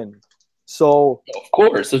chance to win. So Of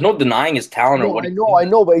course, there's no denying his talent or what. I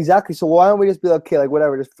know, but exactly. So why don't we just be like, okay, like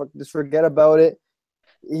whatever, just forget about it.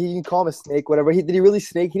 He can call him a snake, whatever. Did he really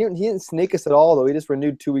snake? He didn't snake us at all, though. He just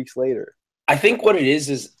renewed 2 weeks later. I think what it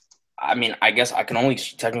is, I mean, I guess I can only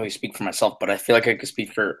technically speak for myself, but I feel like I could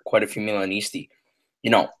speak for quite a few Milanisti.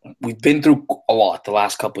 We've been through a lot the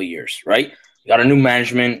last couple of years, right? We got a new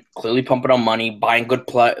management, clearly pumping out money, buying good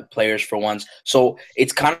players for once. So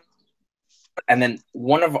it's kind of, and then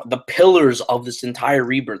one of the pillars of this entire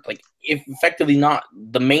rebirth, like if effectively not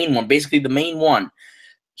the main one, basically the main one,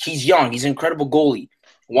 he's young, he's an incredible goalie,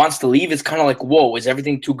 wants to leave. It's kind of like, whoa, is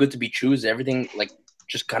everything too good to be true? Is everything like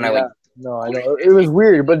just kind of like? No, I know it was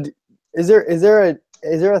weird, but is there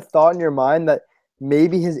a thought in your mind that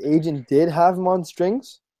maybe his agent did have him on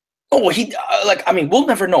strings? Oh, he I mean, we'll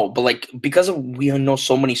never know, but like because we know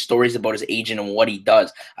so many stories about his agent and what he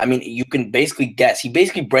does. I mean, you can basically guess. He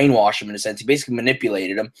basically brainwashed him in a sense. He basically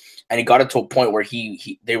manipulated him, and he got it to a point where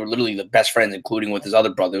they were literally the best friends, including with his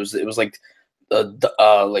other brother. It was like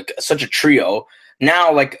like such a trio.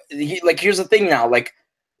 Now, here's the thing. Now,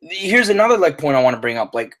 here's another point I want to bring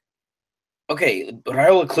up. Like, okay,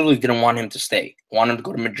 Raiola clearly didn't want him to stay. Want him to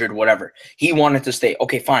go to Madrid, whatever. He wanted to stay.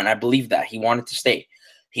 Okay, fine. I believe that he wanted to stay.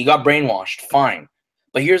 He got brainwashed, fine.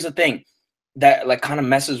 But here's the thing that kind of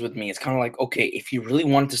messes with me. It's kind of like, okay, if you really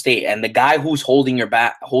wanted to stay and the guy who's holding you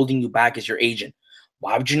back is your agent,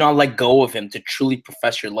 why would you not let go of him to truly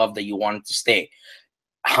profess your love that you wanted to stay?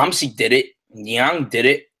 Hamsik did it. Niang did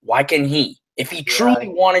it. Why can't he? If he truly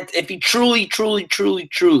wanted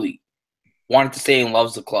to stay and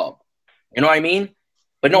loves the club. You know what I mean?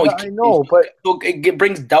 But no, I know, but it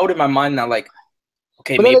brings doubt in my mind now, like,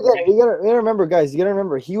 okay, but maybe. then again, you gotta remember, guys. You gotta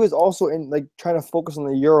remember, he was also in trying to focus on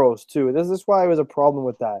the Euros too. This is why it was a problem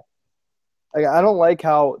with that. Like, I don't like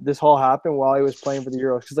how this all happened while he was playing for the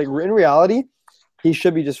Euros, because in reality, he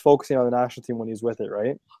should be just focusing on the national team when he's with it,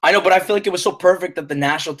 right? I know, but I feel like it was so perfect that the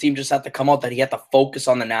national team just had to come out that he had to focus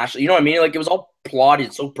on the national. You know what I mean? Like it was all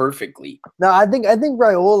plotted so perfectly. No, I think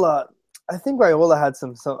Raiola had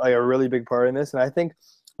some a really big part in this, and I think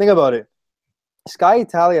about it. Sky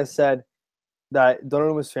Italia said that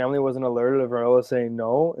Donnarumma's family wasn't alerted of Raiola saying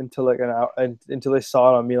no until until they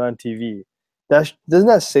saw it on Milan TV. Doesn't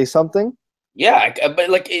that say something? Yeah,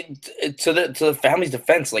 but to the family's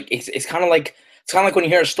defense, it's kind of like when you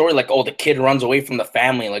hear a story like, oh, the kid runs away from the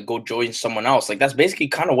family and go join someone else. Like that's basically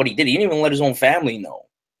kind of what he did. He didn't even let his own family know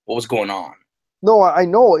what was going on. No, I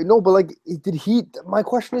know, but did he? My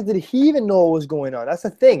question is, did he even know what was going on? That's the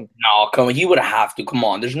thing. No, come on, he would have to. Come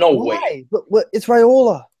on, there's no way. But it's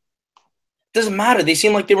Raiola. Doesn't matter. They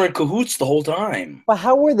seem like they were in cahoots the whole time. But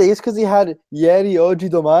how were they? It's because he had Ieri, Oggi,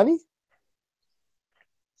 Domani.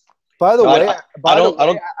 By the way,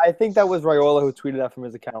 I think that was Raiola who tweeted that from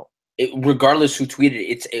his account. Regardless who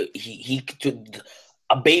tweeted it,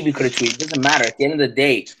 a baby could have tweeted. It doesn't matter. At the end of the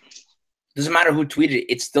day, doesn't matter who tweeted it.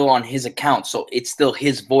 It's still on his account, so it's still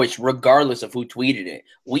his voice, regardless of who tweeted it.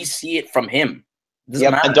 We see it from him.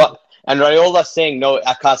 Doesn't matter. And Raiola saying no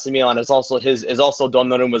at Casa Milan is also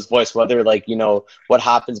Donnarumma's voice, whether like what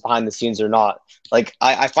happens behind the scenes or not. Like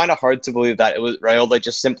I find it hard to believe that it was Raiola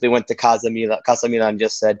just simply went to Casa Milan and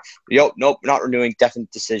just said, "Yo, nope, not renewing,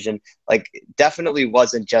 definite decision." Like definitely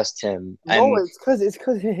wasn't just him. No, And it's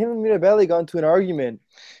because him and Mirabelli got into an argument.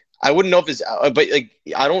 I wouldn't know if it's, but like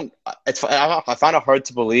I don't. I find it hard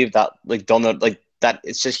to believe that like Donnarumma like that.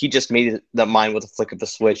 It's just he just made the mind with a flick of the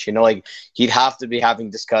switch. Like he'd have to be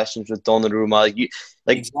having discussions with Donnarumma.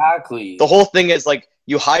 Exactly. The whole thing is like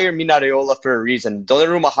you hire Mino Raiola for a reason.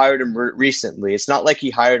 Donnarumma hired him recently. It's not like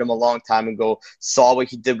he hired him a long time ago, saw what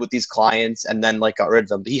he did with these clients, and then like got rid of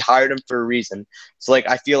them. He hired him for a reason. So like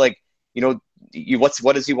I feel like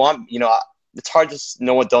what does he want? It's hard to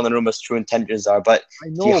know what Donnarumma's true intentions are, but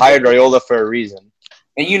he hired Raiola for a reason.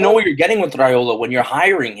 And you know what you're getting with Raiola when you're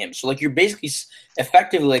hiring him. So, like, you're basically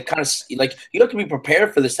effectively, like, kind of, like, you have to be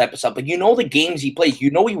prepared for this type of stuff. Like, you know the games he plays.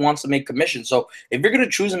 You know he wants to make commission. So, if you're going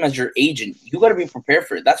to choose him as your agent, you got to be prepared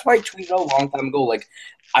for it. That's why I tweeted out a long time ago, like,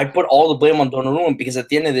 I put all the blame on Donnarumma because at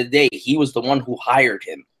the end of the day, he was the one who hired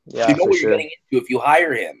him. Yeah, you know what sure. you're getting into if you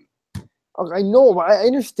hire him. I know. I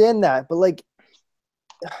understand that. But, like,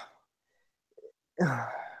 I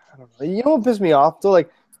don't know. You know what pissed me off, though?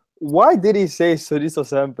 Like, why did he say "Sorriso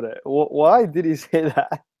sempre"? Why did he say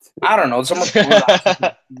that? I don't know. Someone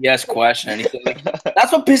yes question. And he said, like,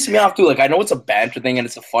 that's what pissed me off too. Like, I know it's a banter thing and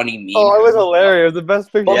it's a funny meme. Oh, it was hilarious. The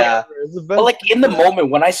best picture. Yeah. Ever. It was the best. But like in the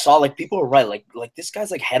moment when I saw, like, people were right. Like this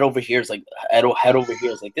guy's like head over here. It's like head over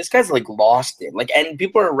here. It's like this guy's like lost it. Like, and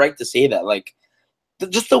people are right to say that. Like,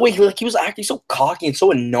 just the way he was acting so cocky and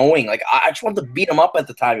so annoying. Like, I just wanted to beat him up at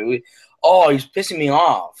the time. He's pissing me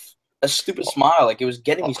off. A stupid smile, like it was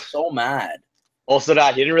getting me so mad. Also,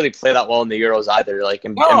 that he didn't really play that well in the Euros either, like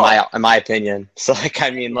in my opinion. So, like, I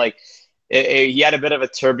mean, like, he had a bit of a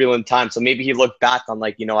turbulent time. So maybe he looked back on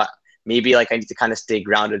like, maybe like I need to kind of stay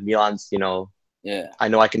grounded. Milan's, Yeah, I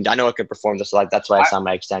know I can perform this. So like that's why I signed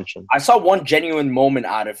my extension. I saw one genuine moment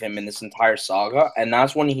out of him in this entire saga, and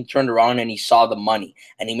that's when he turned around and he saw the money,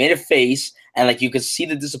 and he made a face, and like you could see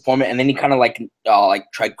the disappointment, and then he kind of like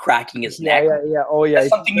tried cracking his neck. Yeah. Oh yeah. That's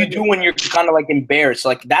something you do when you're kind of like embarrassed. So,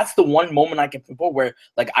 like that's the one moment I can pinpoint where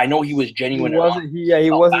like I know he was genuine. He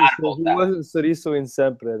wasn't Sorriso in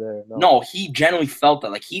sempre there. No, he genuinely felt that.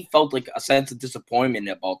 Like he felt like a sense of disappointment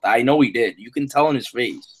about that. I know he did. You can tell in his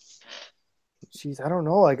face. Jeez, I don't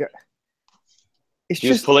know. Like, he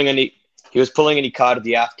was pulling an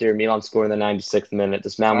Icardi after Milan scored in the 96th minute.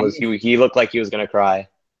 This man he looked like he was gonna cry.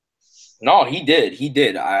 No, he did. He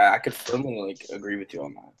did. I could firmly like agree with you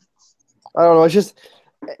on that. I don't know. It's just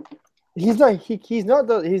he's not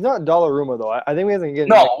Donnarumma though. I think we have to get.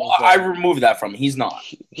 No, I removed that from him. He's not.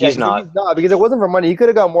 He's not because it wasn't for money. He could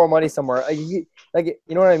have got more money somewhere. Like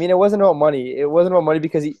you know what I mean? It wasn't about money. It wasn't about money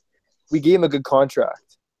because we gave him a good contract.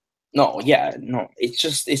 No, yeah, no. It's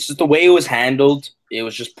just the way it was handled. It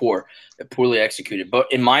was just poorly executed. But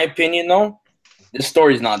in my opinion, though, this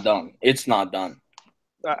story's not done. It's not done.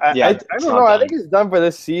 I don't know. I think it's done for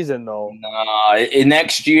this season, though. Nah,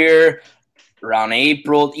 next year, around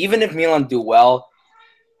April, even if Milan do well,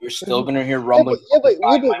 you're still gonna hear rumbling. But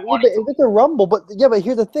if it's a rumble, but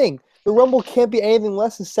here's the thing: the rumble can't be anything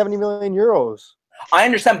less than 70 million euros. I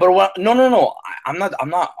understand, but no. I'm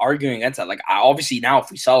not arguing against that. Like, obviously now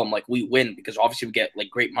if we sell him, like we win because obviously we get like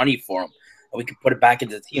great money for him and we can put it back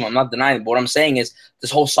into the team. I'm not denying it. But what I'm saying is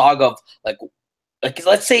this whole saga of like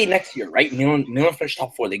let's say next year, right? Milan finish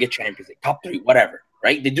top 4, they get Champions League, top 3, whatever,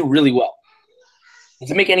 right? They do really well.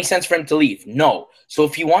 Does it make any sense for him to leave? No. So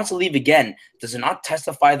if he wants to leave again, does it not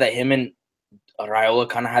testify that him and Raiola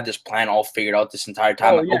kind of had this plan all figured out this entire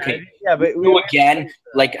time? But again,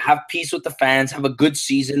 like have peace with the fans, have a good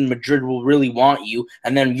season. Madrid will really want you,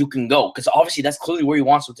 and then you can go because obviously that's clearly where he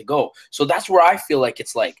wants them to go. So that's where I feel like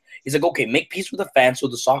he's like, okay, make peace with the fans so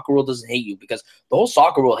the soccer world doesn't hate you because the whole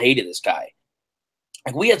soccer world hated this guy.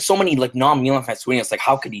 Like we had so many like non-Milan fans tweeting us like,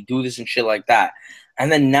 how could he do this and shit like that?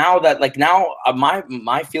 And then now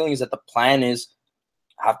my feeling is that the plan is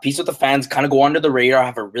have peace with the fans, kind of go under the radar,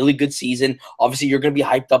 have a really good season. Obviously, you're going to be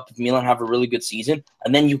hyped up if Milan have a really good season,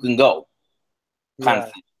 and then you can go. Kind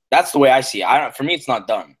of thing. That's the way I see it. For me, it's not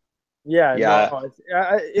done. Yeah. No,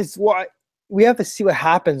 it's what we have to see what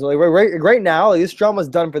happens. Like right now, like, this drama's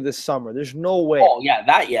done for this summer. There's no way. Oh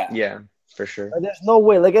yeah, yeah, for sure. There's no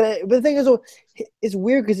way. Like, but the thing is, it's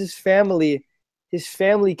weird because his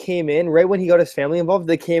family came in right when he got his family involved.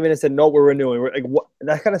 They came in and said, "No, we're renewing." We're like, what?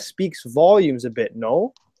 That kind of speaks volumes a bit,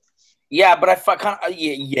 no? Yeah, but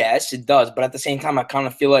yes, it does. But at the same time, I kind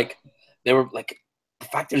of feel like they were like the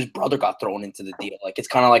fact that his brother got thrown into the deal. Like it's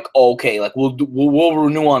kind of like, okay, like we'll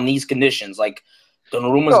renew on these conditions. Like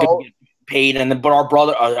Donnarumma's going to get paid, and then but our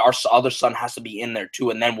other son has to be in there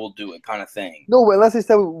too, and then we'll do it, kind of thing. No, but unless they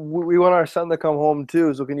said we want our son to come home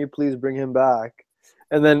too, so can you please bring him back?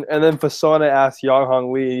 And then Fasana asked Yang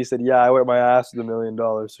Hong Lee, and he said, "Yeah, I wear my ass with $1 million,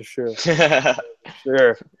 so sure,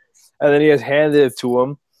 sure." And then he has handed it to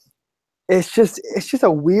him. It's just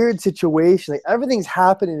a weird situation. Like everything's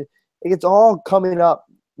happening, like it's all coming up.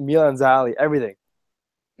 Milan's alley, everything.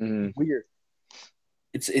 Weird.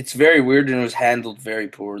 It's very weird, and it was handled very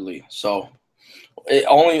poorly. So,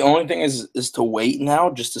 only thing is to wait now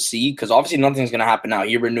just to see, because obviously nothing's gonna happen now.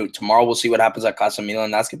 He renewed. Tomorrow we'll see what happens at Casa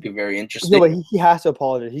Milan. That's gonna be very interesting. No, but he has to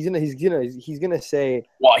apologize. He's gonna say.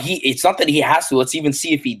 Well, it's not that he has to. Let's even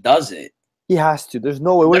see if he does it. He has to. There's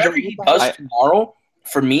no way. Whatever he does tomorrow,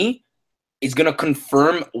 for me, is gonna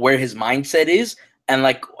confirm where his mindset is. And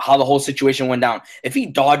like how the whole situation went down. If he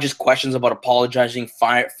dodges questions about apologizing,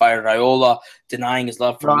 fire Raiola, denying his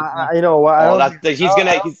love for me, you know what? I don't think.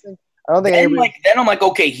 Then I'm like,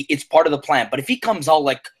 okay, it's part of the plan. But if he comes out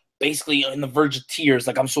like basically on the verge of tears,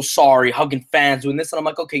 like I'm so sorry, hugging fans, doing this, and I'm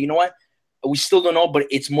like, okay, you know what? We still don't know, but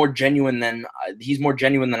it's more genuine than he's more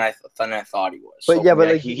genuine than I thought he was. But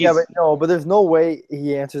so, but there's no way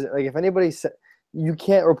he answers it. Like if anybody said.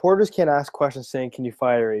 Reporters can't ask questions saying, "Can you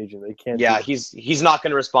fire your agent?" They can't. Yeah, he's not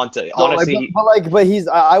going to respond to it. Honestly.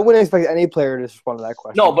 I wouldn't expect any player to respond to that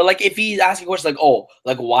question. No, but like if he's asking questions like, "Oh,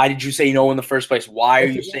 like why did you say no in the first place? Why are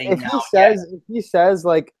you saying now?" If he says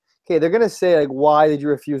like, "Okay," they're gonna say like, "Why did you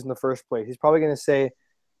refuse in the first place?" He's probably gonna say,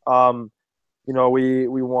 "You know, we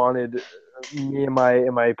wanted me and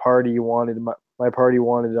my party wanted my party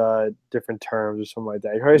wanted different terms or something like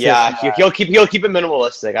that." Yeah, he'll keep it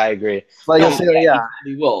minimalistic. I agree. Like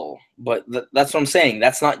he will, but that's what I'm saying.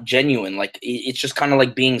 That's not genuine. Like it's just kind of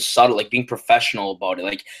like being subtle, like being professional about it.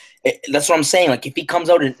 Like that's what I'm saying. Like if he comes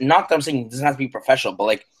out and not that I'm saying he doesn't have to be professional, but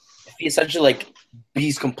like if he essentially like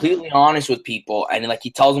he's completely honest with people and like he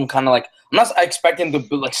tells them kind of like I'm not expecting him to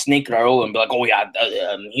be like snake Raiola and be like, oh yeah,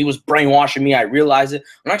 he was brainwashing me. I realize it.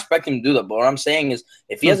 I'm not expecting him to do that. But what I'm saying is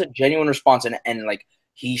if he has a genuine response and like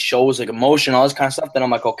he shows like emotion, all this kind of stuff, then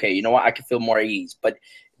I'm like, okay, you know what? I can feel more at ease. But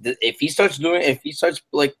if he starts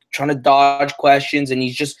like trying to dodge questions and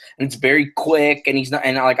it's very quick and he's not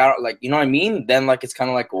and like I don't like you know what I mean, then like it's kind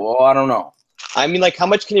of like, well, I don't know. I mean, like, how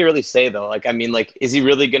much can you really say, though? Like, I mean, like, is he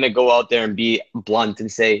really going to go out there and be blunt and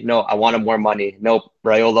say, no, I wanted more money. Nope,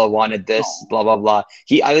 Raiola wanted this, blah, blah, blah.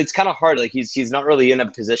 It's kind of hard. Like, he's not really in a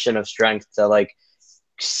position of strength to, like,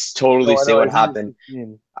 totally say what happened.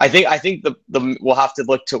 I think we'll have to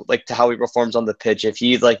look to, like, to how he performs on the pitch. If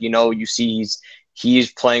he's, like, you know, you see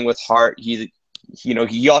he's playing with heart, we'll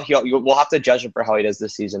have to judge him for how he does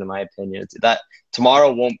this season, in my opinion. That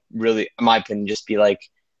tomorrow won't really, in my opinion, just be, like,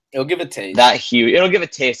 it'll give a taste. That huge. It'll give a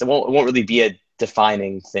taste. It won't really be a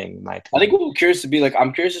defining thing, in my opinion. I think what I'm curious to be like,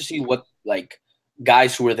 I'm curious to see what like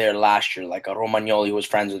guys who were there last year, like Romagnoli was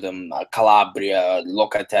friends with him, Calabria,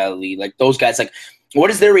 Locatelli, like those guys. Like, what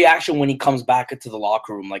is their reaction when he comes back into the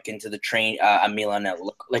locker room, like into the train at Milan?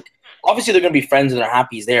 Like, obviously they're gonna be friends and they're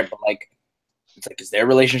happy he's there, but like, it's like, is their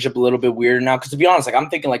relationship a little bit weird now? Because to be honest, like I'm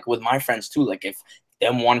thinking like with my friends too, like if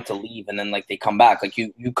them wanting to leave and then like they come back, like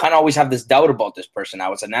you kind of always have this doubt about this person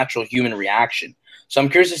now. It's a natural human reaction. So I'm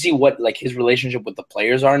curious to see what like his relationship with the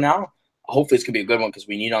players are now. Hopefully it's gonna be a good one because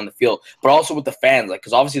we need it on the field, but also with the fans, like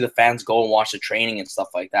because obviously the fans go and watch the training and stuff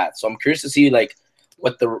like that. So I'm curious to see like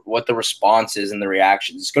what the response is and the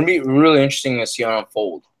reactions. It's gonna be really interesting to see how it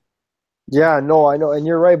unfold. Yeah, no, I know, and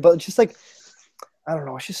you're right, but it's just like I don't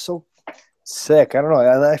know, it's just so sick. I don't know.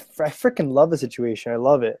 I freaking love the situation. I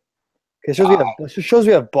love it. It shows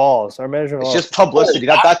we have balls. Our manager. It's just publicity.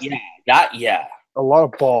 Yeah. A lot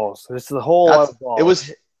of balls. It's the whole lot of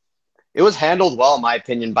balls. It was handled well, in my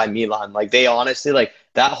opinion, by Milan. Like they honestly, like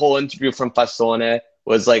that whole interview from Fasone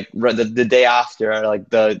was like the day after, like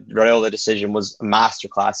the Raiola decision was a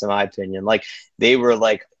masterclass, in my opinion. Like they were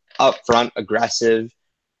like upfront, aggressive.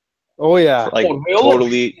 Oh yeah, like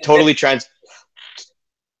totally trans.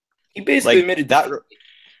 He basically admitted that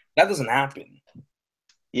doesn't happen.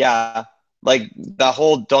 Yeah, like the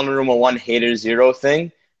whole Donnarumma 1 hater 0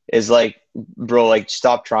 thing is like, bro, like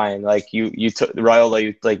stop trying. Like you took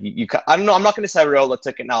Raiola, I don't know. I'm not gonna say Raiola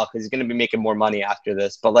took it now because he's gonna be making more money after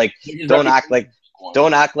this. But like, don't act like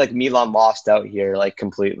Milan lost out here like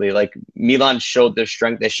completely. Like Milan showed their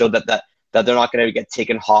strength. They showed that they're not gonna get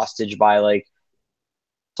taken hostage by like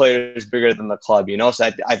players bigger than the club. You know, so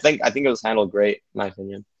I think it was handled great, in my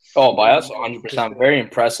opinion. Oh, by us, 100%. I'm very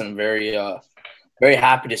impressed and very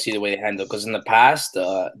happy to see the way they handled. Because in the past,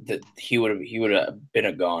 he would have been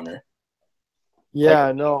a goner.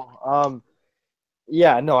 Yeah, no.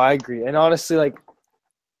 I agree. And honestly, like,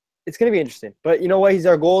 it's gonna be interesting. But you know what? He's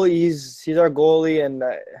our goalie. He's our goalie, and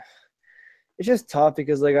it's just tough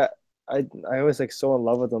because like I was like so in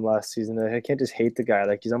love with him last season. I can't just hate the guy.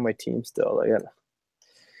 Like he's on my team still. Like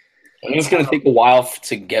I think it's gonna take a while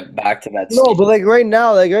to get back to that. no, state. but like right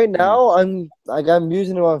now, I'm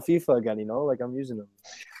using him on FIFA again. You know, like I'm using him.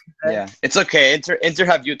 Yeah, it's okay. Inter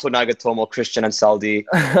have Yuto Nagatomo, Christian Ansaldi,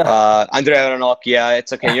 Andrea Ranocchia.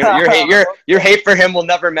 It's okay. Your hate for him will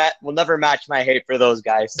never match my hate for those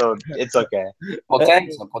guys. So it's okay.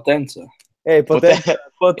 Potenza. Hey, Potenza.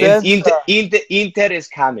 Inter is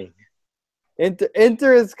coming.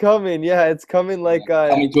 Inter is coming. Yeah, it's coming like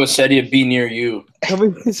Coming to a Serie B near you.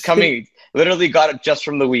 It's coming. Literally got it just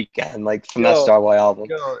from the weekend, like from that Starboy album.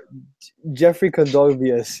 Jeffrey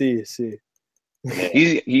Kondogbia, see.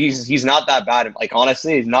 He's not that bad. Like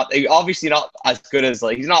honestly, he's obviously not as good as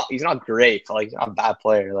like he's not great. Like he's not a bad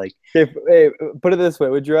player. Like hey, put it this way: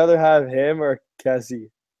 would you rather have him or Kessie?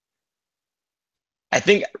 I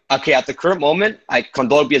think at the current moment,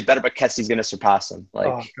 Kondogbia is better, but Kessie's gonna surpass him. Like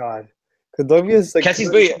oh god, Kondogbia is like Kessie's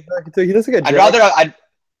good. He looks like a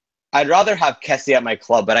I'd rather have Kessie at my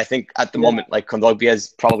club, but I think at the moment, like Kondogbia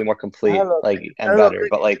is probably more complete, and better.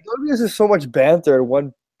 But like Kondogbia is just so much banter in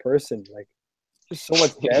one person, like just so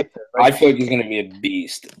much banter. I feel like he's gonna be a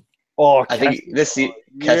beast. Oh, I think Kessie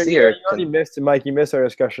you already missed it, Mike. You missed our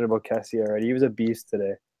discussion about Kessie already. He was a beast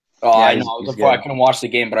today. Oh, yeah, I know. I couldn't watch the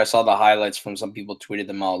game, but I saw the highlights from some people tweeted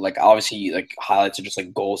them out. Like obviously, like highlights are just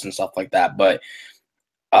like goals and stuff like that. But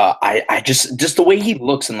I just the way he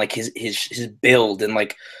looks and like his build and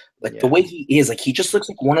like the way he is, like he just looks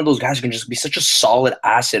like one of those guys who can just be such a solid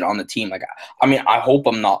asset on the team. Like I mean, I hope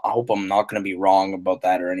I'm not gonna be wrong about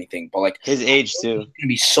that or anything. But like his age too, he's gonna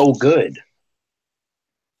be so good.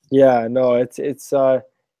 Yeah, no, it's I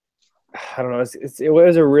don't know. It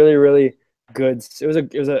was a really, really good. It was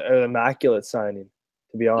an immaculate signing,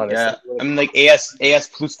 to be honest. Yeah, I mean, like AS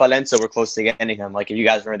plus Valencia were close to getting him. Like if you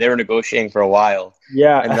guys remember, they were negotiating for a while.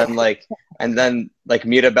 Yeah, and then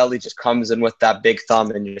Mirabelli just comes in with that big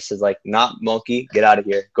thumb and just says like, "Not monkey, get out of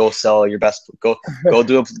here. Go sell your best. Go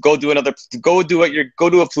do a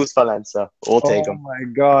plus Valencia. We'll take him." Oh my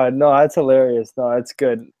god, no, that's hilarious. No, that's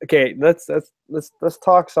good. Okay, let's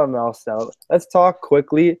talk something else now. Let's talk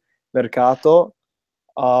quickly Mercato.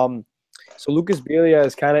 So Lucas Biglia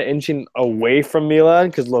is kind of inching away from Milan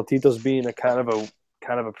because Lotito's being a kind of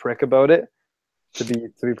a prick about it. To be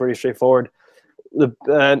pretty straightforward.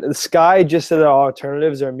 The Sky just said our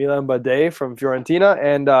alternatives are Milan Bade from Fiorentina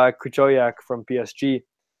and Krychowiak from PSG,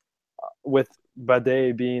 with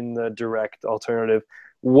Bade being the direct alternative.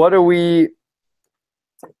 What do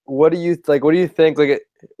you think? Like,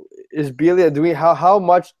 is Biglia how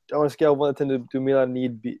much on a scale of 1 to 10 do Milan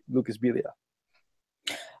need Lucas Biglia?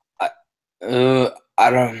 I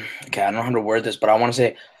don't know how to word this, but I want to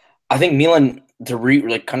say, I think Milan, to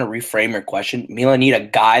kind of reframe your question, Milan need a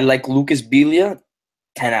guy like Lucas Biglia,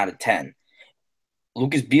 10 out of 10.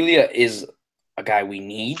 Lucas Biglia is a guy we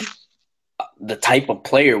need, the type of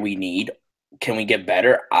player we need. Can we get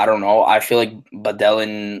better? I don't know. I feel like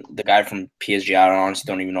Badel, the guy from PSG, I honestly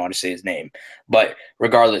don't even know how to say his name. But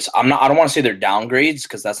regardless, I don't want to say they're downgrades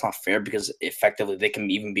because that's not fair, because effectively they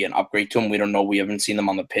can even be an upgrade to them. We don't know. We haven't seen them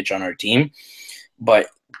on the pitch on our team. But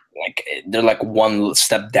like they're like one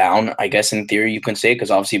step down, I guess, in theory you can say,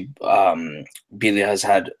 because obviously Biglia has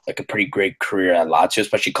had like a pretty great career at Lazio,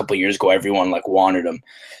 especially a couple of years ago. Everyone like wanted him.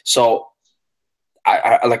 So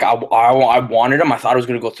I wanted him. I thought it was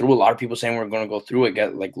going to go through. A lot of people saying we're going to go through it.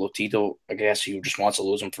 Get like Lotito, I guess he just wants to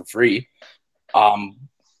lose him for free.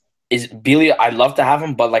 Is Biglia? I'd love to have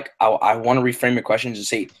him, but like I want to reframe your question to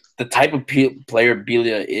say the type of player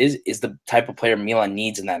Biglia is the type of player Milan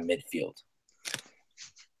needs in that midfield.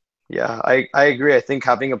 Yeah, I agree. I think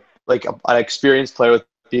having an experienced player with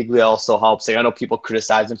Biglia also helps. Like I know people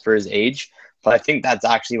criticize him for his age, but I think that's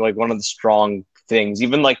actually like one of the strong things.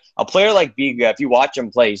 Even like a player like Biglia, if you watch him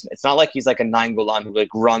play, it's not like he's like a Nainggolan who like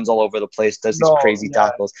runs all over the place, does these crazy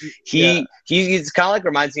tackles. He's kind of like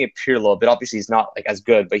reminds me of Pirlo, but obviously he's not like as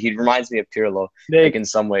good, but he reminds me of Pirlo like in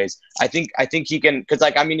some ways. I think he can, because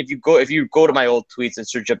like I mean if you go to my old tweets and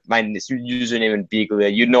search up my username in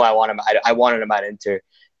Biglia, you know I wanted him at Inter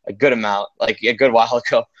a good amount, like a good while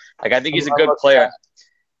ago. Like I think he's a good player.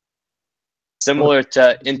 Similar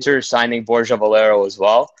to Inter signing Borja Valero as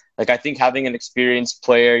well. Like I think having an experienced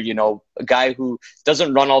player, you know, a guy who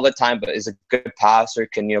doesn't run all the time but is a good passer,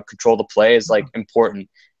 can, you know, control the play is like important.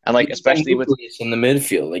 And like especially with in the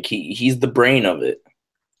midfield, like he's the brain of it.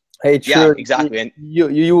 Hey, true. Yeah, exactly. And you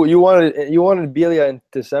wanted Biglia in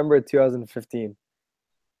December 2015.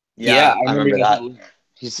 Yeah, I remember that.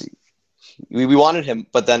 We wanted him,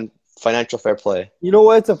 but then financial fair play. You know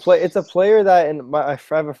what? It's a player that, and I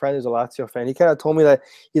have a friend who's a Lazio fan. He kind of told me that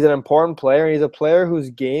he's an important player, and he's a player whose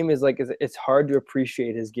game is like it's hard to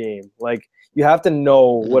appreciate his game. Like you have to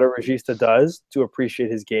know what a regista does to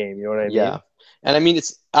appreciate his game. You know what I mean? Yeah. And I mean,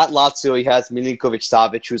 it's at Lazio, he has Milinkovic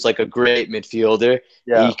Savic, who's like a great midfielder.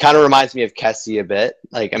 Yeah. He kind of reminds me of Kessie a bit.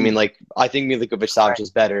 Like, I mean, like, I think Milinkovic Savic is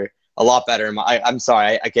better, a lot better. I'm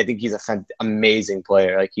sorry. I think he's an amazing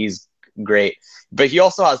player. Like, he's great. But he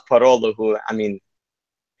also has Parolo, who, I mean,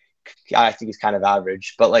 I think he's kind of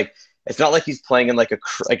average. But, like, it's not like he's playing in, like,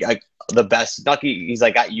 the best. Not he's,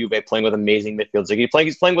 like, at Juve playing with amazing midfielders. Like,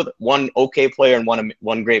 he's playing with one okay player and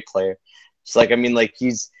one great player. So, like, I mean, like,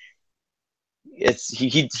 he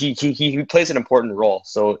plays an important role.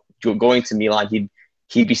 So going to Milan,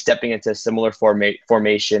 he'd be stepping into a similar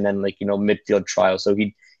formation and like, you know, midfield trial. So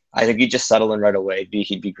I think he'd just settle in right away.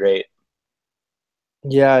 He'd be great.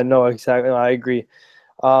 Yeah, no, exactly. No, I agree.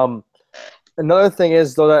 Another thing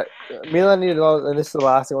is though that Milan need a lot, and this is the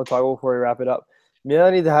last thing we'll talk about before we wrap it up.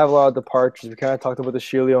 Milan need to have a lot of departures. We kind of talked about the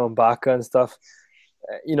Shilio and Baca and stuff.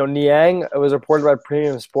 You know, Niang, it was reported by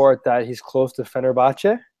Premium Sport that he's close to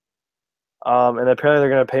Fenerbahce. And apparently they're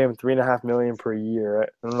going to pay him $3.5 million per year. I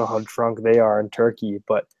don't know how drunk they are in Turkey,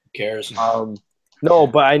 but Who cares? no,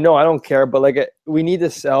 but I know I don't care. But like, we need to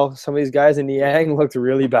sell some of these guys. And Niang looked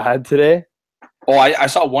really bad today. Oh, I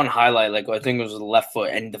saw one highlight. Like I think it was the left foot,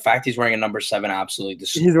 and the fact he's wearing a number 7 absolutely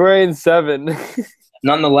destroyed. He's wearing 7.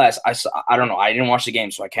 Nonetheless, I don't know. I didn't watch the game,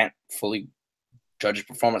 so I can't fully judge his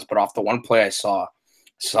performance. But off the one play I saw,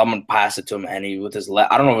 someone passed it to him, and he with his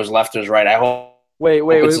left. I don't know if it was left or his right. I hope. Wait,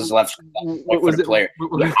 it's his left was the player.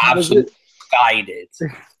 Absolutely guided.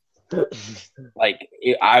 Like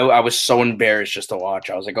I was so embarrassed just to watch.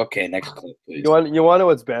 I was like, okay, next clip, please. You want to know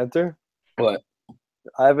what's banter? What?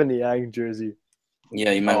 I have a Niang jersey.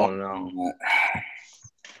 Yeah, you might want to know.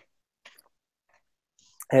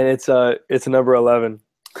 And it's a number 11.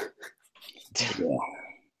 Yeah.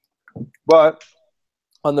 But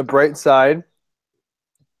on the bright side,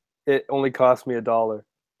 it only cost me $1.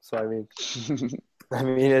 So I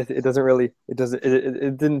mean, it doesn't really it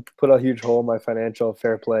didn't put a huge hole in my financial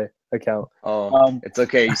fair play account. It's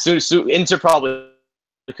okay. So Inter probably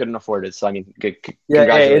couldn't afford it. So I mean,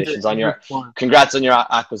 congratulations congrats on your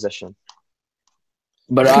acquisition.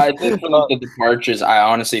 But I think for the departures, I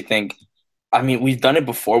honestly think, I mean, we've done it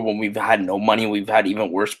before when we've had no money. We've had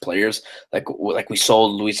even worse players. Like we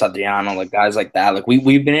sold Luis Adriano, like guys like that. Like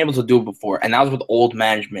we've been able to do it before, and that was with old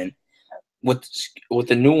management. With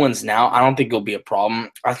the new ones now, I don't think it'll be a problem.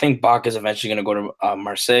 I think Bach is eventually going to go to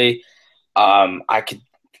Marseille.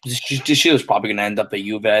 She was probably going to end up at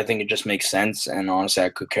Juve. I think it just makes sense, and honestly, I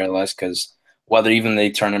could care less because whether even they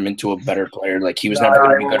turn him into a better player, like he was never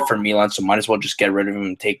going to be good for Milan, so might as well just get rid of him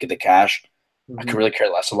and take the cash. Mm-hmm. I could really care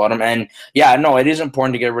less about him. And yeah, no, it is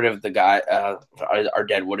important to get rid of the guy, our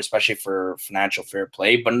deadwood, especially for financial fair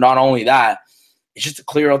play. But not only that, it's just to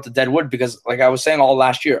clear out the dead wood because, like I was saying all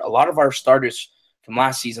last year, a lot of our starters from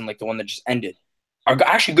last season, like the one that just ended, are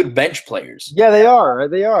actually good bench players. Yeah, they are.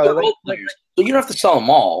 They are. They're role players. So you don't have to sell them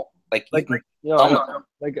all. Like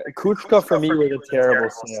Kuchka for me was a terrible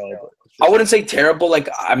sale. I wouldn't say terrible. Like,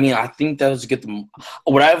 I mean, I think that was get them.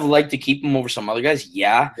 Would I have liked to keep him over some other guys?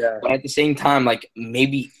 Yeah. But at the same time, like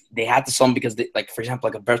maybe they had to sell him because, like for example,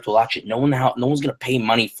 like a Bertolacci, no one's gonna pay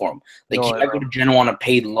money for him. Like he might go to Genoa on a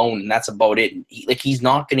paid loan, and that's about it. He's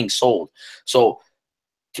not getting sold. So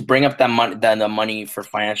to bring up that money, the money for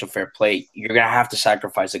financial fair play, you're gonna have to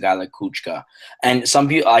sacrifice a guy like Kuchka. And some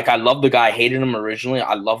people, like I love the guy, I hated him originally.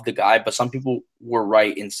 I love the guy, but some people were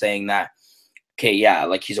right in saying that. Okay, yeah,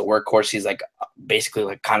 like he's a workhorse. He's like basically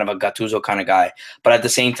like kind of a Gattuso kind of guy. But at the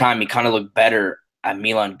same time, he kind of looked better at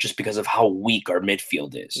Milan just because of how weak our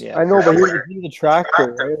midfield is. Yeah, I know, but he's a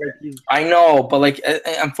tractor. Right? Like I know, but like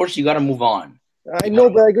unfortunately, you got to move on. I know,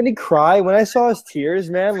 but like when he cried, when I saw his tears,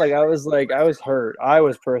 man, like I was hurt. I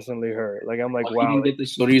was personally hurt. Like I'm like, wow. He didn't get the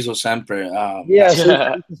sorriso sempre.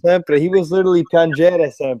 Yeah, sempre. He was literally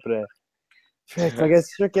piangere sempre. Like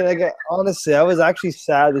honestly, I was actually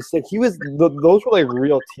sad. He was. Those were like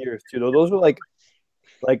real tears too. Those were like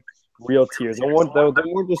real tears. They weren't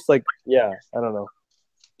just like I don't know.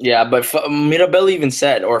 Yeah, but Mirabelli even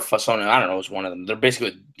said, or Fasone, I don't know, it was one of them. They're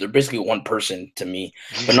basically one person to me.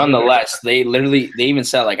 But nonetheless, they even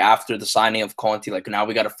said like after the signing of Conte, like now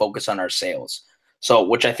we got to focus on our sales. So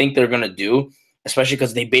which I think they're gonna do, especially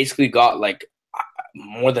because they basically got like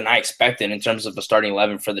more than I expected in terms of the starting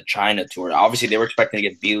 11 for the China tour. Obviously, they were expecting to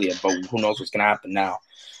get Belia, but who knows what's going to happen now.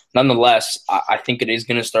 Nonetheless, I think it is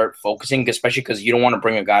going to start focusing, especially because you don't want to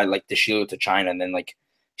bring a guy like De Shilo to China and then like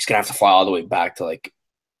he's going to have to fly all the way back to like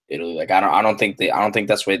Italy. Like I don't think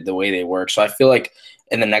that's the way they work. So I feel like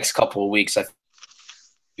in the next couple of weeks,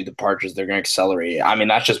 departures they're going to accelerate it. I mean,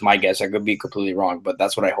 that's just my guess. I could be completely wrong, but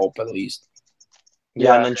that's what I hope at least.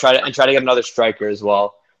 Yeah, and then try to get another striker as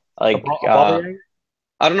well. Like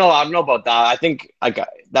I don't know about that. I think like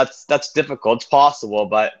that's difficult. It's possible,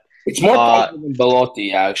 but it's more possible than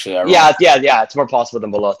Belotti, actually. Yeah. It's more possible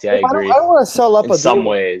than Belotti. I agree. I don't want to sell Lapadula in some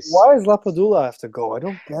ways. Why does Lapadula have to go? I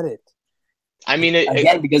don't get it. I mean,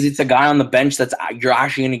 because it's a guy on the bench that's you're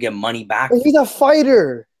actually going to get money back. He's a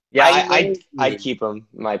fighter. Yeah, I'd keep him,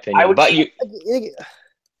 in my opinion. But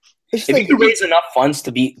if you could raise enough funds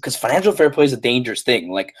to be, because financial fair play is a dangerous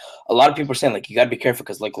thing. Like a lot of people are saying, like you got to be careful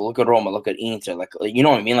because, like, look at Roma, look at Inter, like you know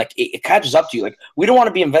what I mean. Like it catches up to you. Like we don't want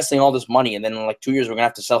to be investing all this money and then in like 2 years we're gonna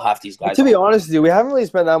have to sell half these guys. To be honest with you, we haven't really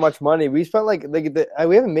spent that much money. We spent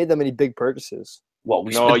we haven't made that many big purchases. Well,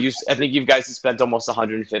 I think you guys have spent almost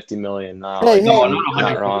 150 million. No, not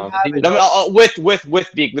 100. Wrong. With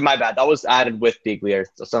Beagley, my bad. That was added with Beagley or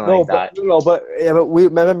something like that. But we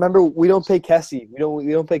remember we don't pay Kessie. We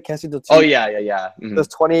don't pay Kessie till 2. Oh yeah. Mm-hmm. That's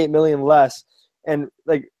 28 million less, and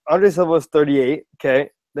like Andre Silva was 38.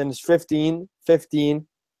 Okay, then it's 15,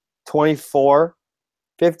 24,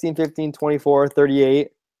 15, 24, 38,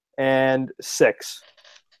 and 6.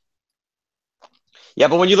 Yeah,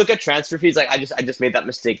 but when you look at transfer fees, like I just made that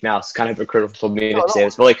mistake now. It's kind of hypocritical for me to say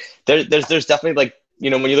this, but like there's definitely like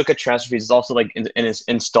when you look at transfer fees, it's also like in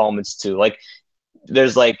installments too. Like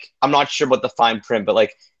there's like I'm not sure about the fine print, but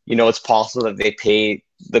like it's possible that they pay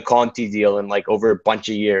the Conti deal in like over a bunch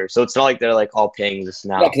of years, so it's not like they're like all paying this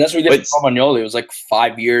now. Yeah, because that's what we did for Romagnoli. It was like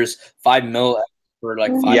 5 years, 5 mil for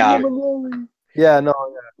like 5 years. Yeah, no.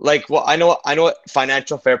 Yeah. Like I know what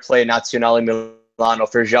financial fair play Nazionale Milano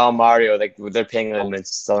for Jean Mario, like they're paying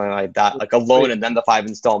elements, something like that, like a loan and then the 5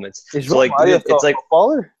 installments. So like it's like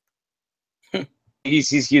baller.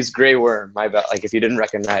 He's Grey Worm. My bad. Like if you didn't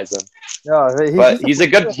recognize him, but he's a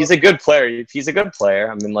good player. He's a good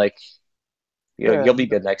player. I mean, like you'll be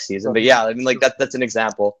good next season. But yeah, I mean, like that's an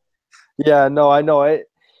example. Yeah, no, I know it.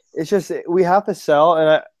 It's just we have to sell,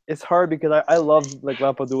 and it's hard because I love like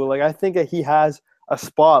Lapadula. Like I think that he has a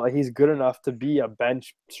spot. Like he's good enough to be a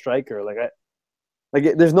bench striker. Like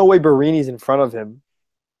there's no way Barini's in front of him.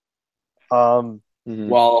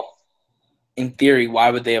 Well, in theory,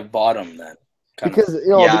 why would they have bought him then? Because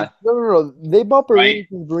no. They bought Barini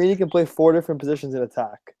because Barini can play 4 different positions in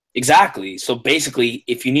attack. Exactly. So basically,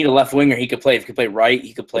 if you need a left winger, he could play. If he could play right,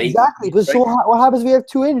 he could play. Exactly. But so what happens if we have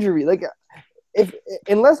 2 injuries? Like,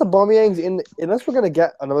 unless Aubameyang's unless we're gonna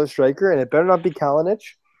get another striker, and it better not be Kalinic.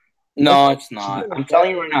 No, it's not. I'm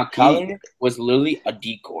telling you right now, Kalinic was literally a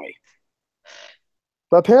decoy.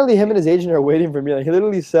 But apparently, him and his agent are waiting for me. Like, he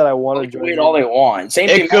literally said, "I want to join." Wait all they want. Same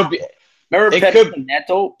thing. Could be. Remember Perin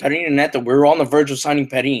and Neto? We were on the verge of signing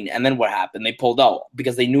Perin, and then what happened? They pulled out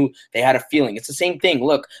because they knew they had a feeling. It's the same thing.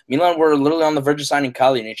 Look, Milan were literally on the verge of signing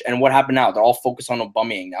Kalinic, and what happened now? They're all focused on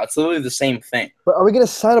Aubameyang now. It's literally the same thing. But are we going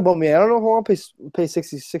to sign Aubameyang? I don't know if I want to pay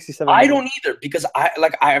 67. I don't either because I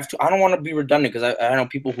don't want to be redundant because I know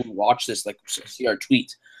people who watch this like see our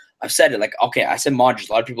tweets. I've said it like, okay, I said Modric.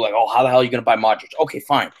 A lot of people are like, oh, how the hell are you going to buy Modric? Okay,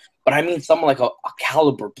 fine. But I mean someone like a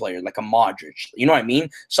caliber player, like a Modric. You know what I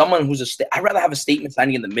mean? Someone who's I'd rather have a statement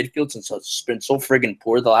signing in the midfield since it's been so friggin'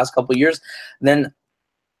 poor the last couple of years than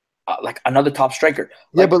like another top striker.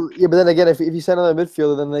 Like, but then again, if you sign another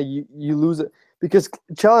midfielder, then you lose it. Because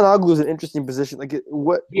Çalhanoğlu is an interesting position. Like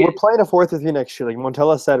we're playing a 4-3 next year. Like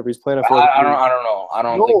Montella said, he's playing a 4-3. I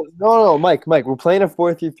don't know. No, Mike, we're playing a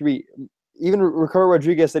 4-3. Even Ricardo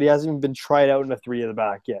Rodriguez said he hasn't even been tried out in a 3 in the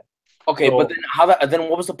back yet. Okay, so, but then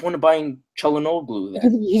what was the point of buying Çalhanoğlu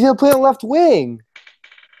then? He's gonna play on left wing.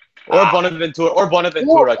 Or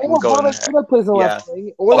Bonaventura can go in there. Plays on left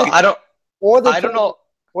wing. I don't know.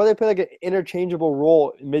 Or they play like an interchangeable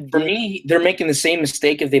role mid-game. For me, they're making the same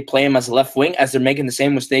mistake if they play him as a left wing as they're making the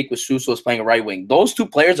same mistake with Suso as playing a right wing. Those 2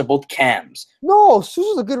 players are both cams. No,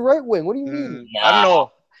 Suso's a good right wing. What do you mean? I don't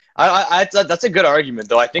know. That's a good argument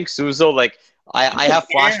though. I think Suso, like I have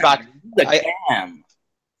flashback. Cam.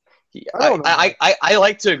 I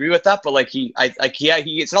like to agree with that, but like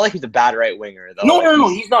it's not like he's a bad right winger though. No,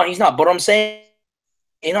 he's not. But I'm saying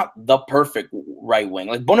he's not the perfect right wing.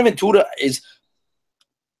 Like Bonaventura is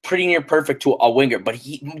pretty near perfect to a winger, but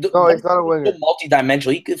he's not a winger.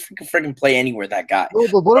 Multi-dimensional. He could freaking play anywhere. That guy. No,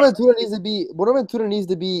 but Bonaventura needs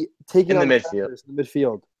to be taken in the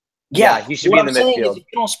midfield. Yeah, he should be in the midfield. If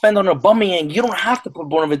you don't spend on Aubameyang, you don't have to put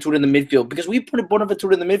Bonaventura in the midfield because we put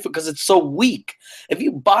Bonaventura in the midfield because it's so weak. If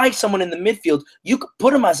you buy someone in the midfield, you could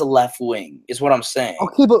put him as a left wing, is what I'm saying.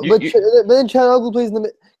 Okay, but then Çalhanoğlu plays in the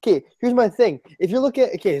mid. Okay, here's my thing. If you're looking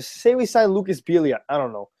at, say we sign Lucas Biglia, I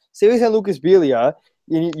don't know. say we send Lucas Biglia,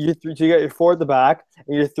 you get your 4 at the back,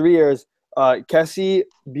 and your 3 is Kessie,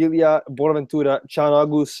 Biglia, Bonaventura,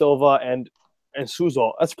 Çalhanoğlu, Silva, and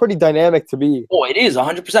Suso. That's pretty dynamic to be. Oh, it is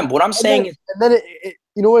 100%. What I'm saying is, and then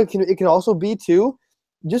you know what it can also be too.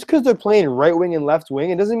 Just because they're playing right wing and left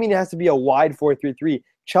wing, it doesn't mean it has to be a wide 4-3-3.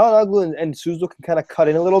 Çalhanoğlu and Suso can kind of cut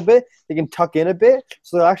in a little bit. They can tuck in a bit,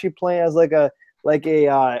 so they're actually playing as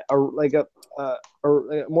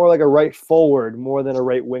more like a right forward more than a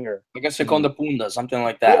right winger. like a seconda punta, something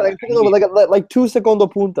like that. Yeah, like 2 segundo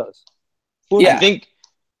puntas. Yeah.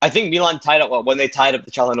 I think Milan tied up when they tied up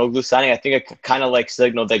the Çalhanoğlu signing. I think it kind of like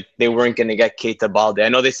signaled that they weren't going to get Keita Balde. I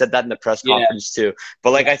know they said that in the press conference too,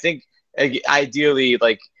 but like I think ideally,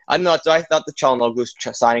 like I don't know. So I thought the Çalhanoğlu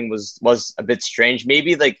signing was a bit strange.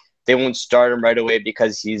 Maybe like they won't start him right away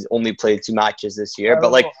because he's only played 2 matches this year.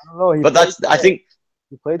 But like, I think.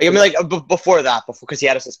 I mean, like before because he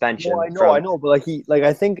had a suspension. I know, but I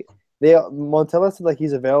think Montella said like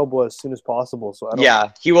he's available as soon as possible. So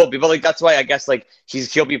he will be, but like that's why I guess like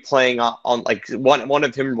he'll be playing on like one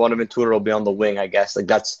of him, Bonaventura will be on the wing. I guess like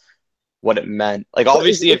that's what it meant. Like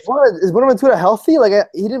obviously, is Bonaventura healthy? Like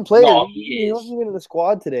he didn't play. No, he wasn't even in the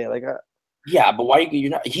squad today. Like yeah, but why you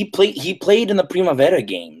not? He played in the Primavera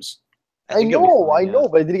games. I know,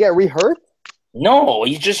 but did he get re-hurt? No,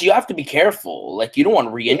 you have to be careful. Like you don't want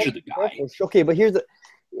to re-injure the guy. Okay, but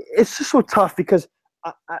it's just so tough because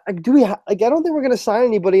I don't think we're gonna sign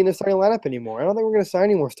anybody in the starting lineup anymore. I don't think we're gonna sign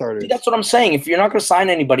any more starters. See, that's what I'm saying. If you're not gonna sign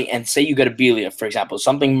anybody, and say you get a Biglia, for example,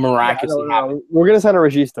 something miraculously happens. We're gonna sign a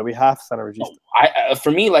Regista. We have to sign a Regista.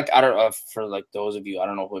 For me, like I don't for like those of you, I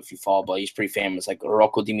don't know if you follow, but he's pretty famous. Like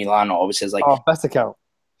Rocco Di Milano always says like best account.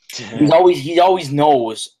 He always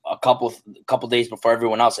knows a couple days before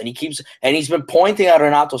everyone else, and he's been pointing at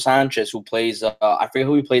Renato Sanchez, who plays I forget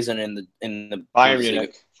who he plays in the Bayern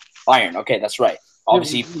Munich. Bayern, okay, that's right.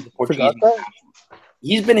 Obviously, the Portuguese.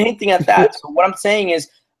 He's been hinting at that. So what I'm saying is,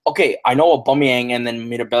 okay, I know Aubameyang and then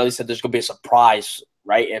Mirabelli said there's gonna be a surprise,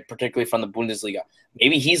 right? And particularly from the Bundesliga.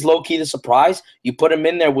 Maybe he's low key the surprise. You put him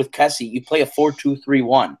in there with Kessie. You play a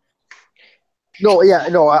 4-2-3-1.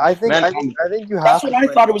 I think you have. That's what I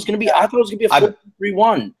thought it was going to be. I thought it was going to be a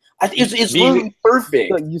 4-3-1. It's literally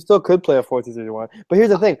perfect. You still could play a 4-2-3-1, but here's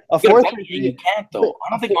the thing: a 4-3-3. You can't though. I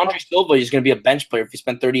don't think Andre Silva is going to be a bench player if you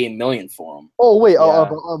spend $38 million for him. Oh wait,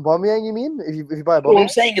 Aubameyang? You mean if you buy a Aubameyang? What I'm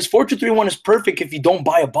saying is 4-2-3-1 is perfect if you don't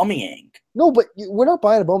buy a Aubameyang. No, but we're not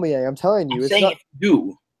buying a Aubameyang. I'm telling you, if you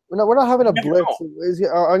do. We're not having a blitz.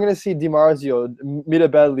 I'm going to see Di Marzio,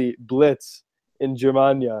 Mirabelli blitz in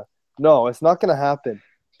Germania. No, it's not going to happen.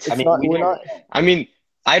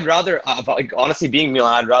 I'd rather, honestly, being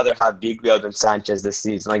Milan, I'd rather have Biglia than Sanchez this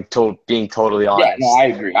season. Like, being totally honest. Yeah, no, I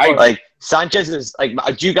agree. Like, Sanchez is like.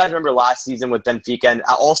 Do you guys remember last season with Benfica and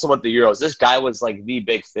also with the Euros? This guy was like the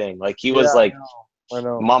big thing. Like, he was like, I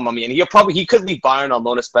know. Mamma mia, and he could leave Bayern on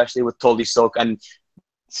loan, especially with Tolisso and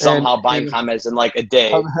somehow buying James in like a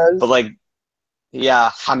day. James. But like,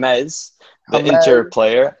 James, the Inter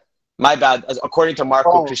player. My bad. According to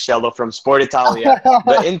Marco Cristiello from Sport Italia,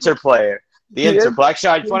 the Inter player. Actually,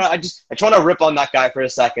 I just want to rip on that guy for a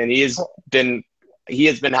second. He has been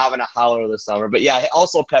having a howler this summer. But yeah,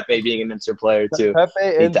 also Pepe being an Inter player too.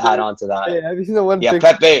 Need to add on to that. Have you seen the one? Yeah,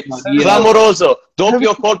 Pepe, clamoroso,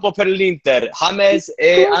 doppio colpo per l'Inter, James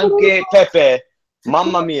e anche Pepe.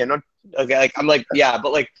 Mamma mia! Okay, like I'm like, yeah,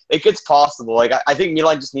 but like it gets possible. Like I think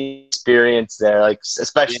Milan just needs experience there, like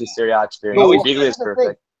especially Serie A experience. Biglia is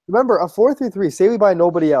perfect. Remember, a 4-3-3, say we buy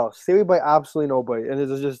nobody else. Say we buy absolutely nobody. And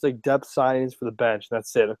there's just like depth signings for the bench.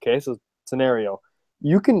 That's it, okay? So scenario.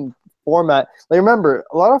 You can format. Like remember,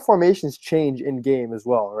 a lot of formations change in game as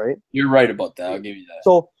well, right? You're right about that. I'll give you that.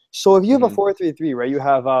 So if you have a 4-3-3, right, you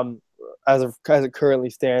have as it currently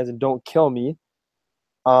stands, and don't kill me,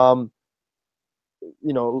 look,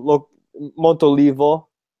 Montolivo,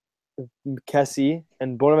 Kessie,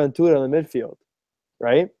 and Bonaventura in the midfield,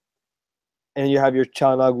 right? And you have your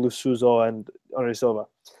Çalhanoğlu, Suso, and Andre Silva.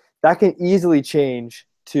 That can easily change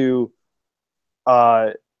to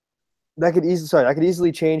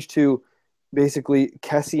basically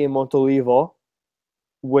Kessie and Montolivo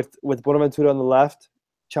with Bonaventura on the left,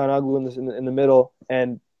 Çalhanoğlu in the middle,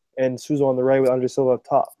 and Suso on the right with Andre Silva up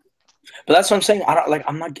top. But that's what I'm saying.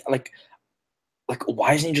 I'm not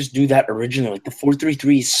why doesn't he just do that originally? Like the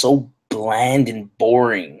 4-3-3 is so bland and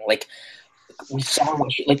boring. Like we saw,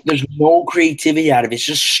 like there's no creativity out of it. It's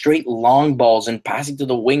just straight long balls and passing to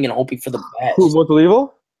the wing and hoping for the best. Who,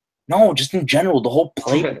 Montolivo? No, just in general, the whole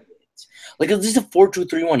play. Like this is a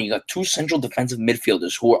 4-2-3-1. You got two central defensive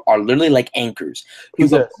midfielders who are literally like anchors. You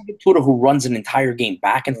Who's got this? Bonaventura who runs an entire game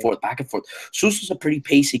back and forth, back and forth. Susu's a pretty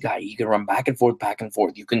pacey guy. He can run back and forth, back and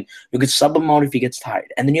forth. You can sub him out if he gets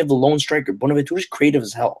tired. And then you have the lone striker. Bonaventura's creative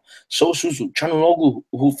as hell. So Susu, Chanonoglu,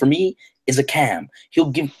 who for me is a cam. He'll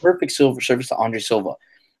give perfect service to Andre Silva.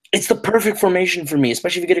 It's the perfect formation for me,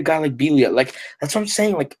 especially if you get a guy like Belia. Like that's what I'm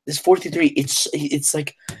saying. Like this 4-3-3, it's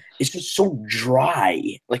like it's just so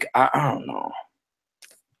dry. Like I don't know.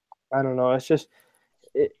 I don't know. It's just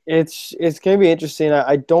it's gonna be interesting.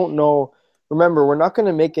 I don't know. Remember, we're not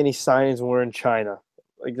gonna make any signings when we're in China.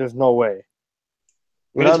 Like, there's no way.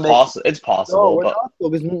 I mean, it's possible, No, we're but not though,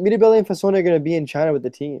 because Mirabelli and Fasone are gonna be in China with the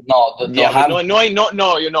team. No, yeah, but knowing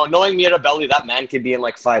Mirabelli, that man could be in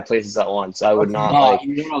like 5 places at once. I would not like.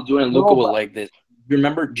 You know what doing Luka would like this. Do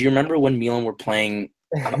you remember when Milan were playing?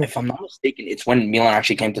 If I'm not mistaken, it's when Milan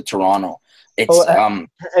actually came to Toronto. It's and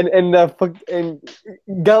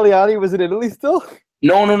Galliani was in Italy still.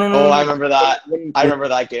 No. I remember that. I remember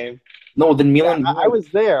that game. No, then Milan. I was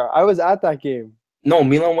there. I was at that game. No,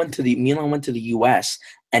 Milan went to the U.S.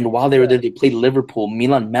 and while they were there, they played Liverpool.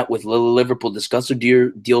 Milan met with Liverpool, discussed a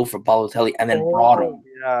deal for Balotelli, and then brought him.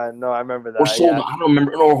 Yeah, no, I remember that. Or sold him. I don't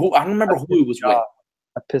remember. No, I don't remember who he was with.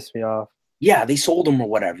 That pissed me off. Yeah, they sold him or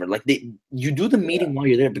whatever. Like you do the meeting while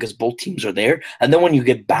you're there because both teams are there, and then when you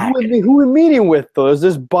get back, who are we meeting with though? Is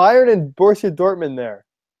this Bayern and Borussia Dortmund there?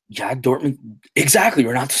 Yeah, Dortmund. Exactly.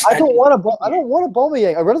 We're not. I don't want a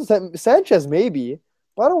Aubameyang. I'd rather Sanchez maybe,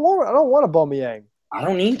 but I don't want a Aubameyang. I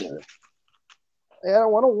don't either. Yeah, I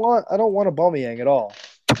don't want a Aubameyang at all.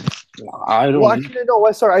 I don't. Well, actually, no.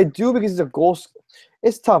 Sorry, I do because he's a goal.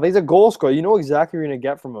 It's tough. He's a goal scorer. You know exactly what you're gonna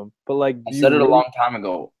get from him. But like, I said it a long time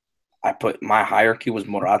ago. I put my hierarchy was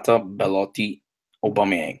Morata, Belotti,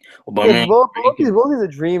 Aubameyang. Belotti's a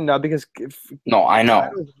dream now because. No, I know.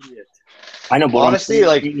 I know, but honestly,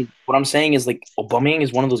 what I'm saying is like Aubameyang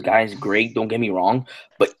is one of those guys. Great, don't get me wrong,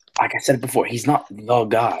 but like I said it before, he's not the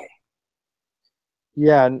guy.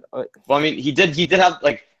 Yeah. Well, I mean, he did have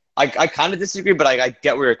like I kind of disagree, but I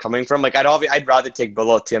get where you're coming from. Like I'd rather take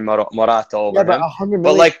Belotti and Morata over but him. 100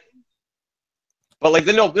 million. But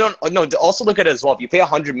no. Also look at it as well. If you pay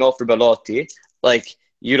 100 mil for Belotti, like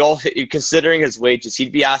considering his wages,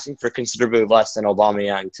 he'd be asking for considerably less than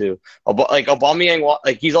Aubameyang too. Like Aubameyang,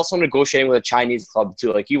 like he's also negotiating with a Chinese club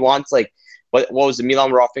too. Like he wants like what was the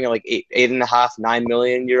Milan were offering like 8.5, 9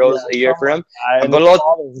 million euros a year for him. And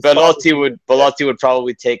Belotti would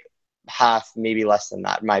probably take half, maybe less than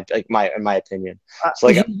that. In my opinion. So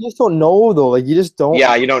like you just don't know though. Like you just don't.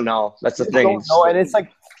 Yeah, you don't know. That's the thing. Don't know. And it's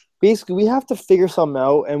like basically we have to figure something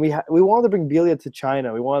out. And we wanted to bring Belia to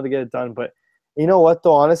China. We wanted to get it done, but. You know what,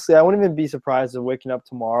 though? Honestly, I wouldn't even be surprised if waking up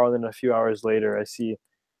tomorrow and then a few hours later I see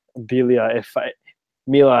Belia,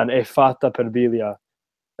 Milan, e fatta per Belia.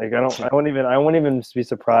 Like I won't even be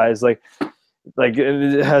surprised. Like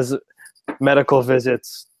it has medical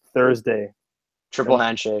visits Thursday. Triple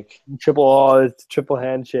handshake. It's triple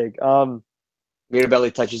handshake.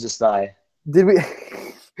 Mirabelli touches his thigh. Did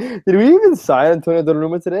we even sign Antonio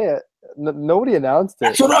Donnarumma today? Nobody announced it.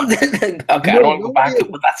 That's what I'm saying. Okay, I don't want to go back to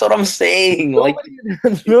it, but that's what I'm saying.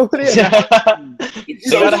 Nobody They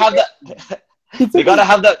gotta have that. They gotta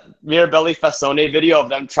have that Mirabelli Fasone video of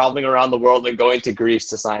them traveling around the world and going to Greece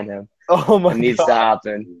to sign him. Oh my! It needs to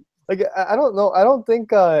happen. Like I don't know. I don't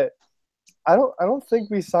think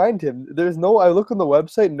we signed him. There's no. I look on the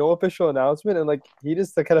website, no official announcement, and like he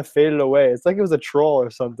just kind of faded away. It's like it was a troll or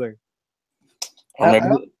something. Or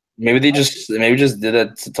maybe they just did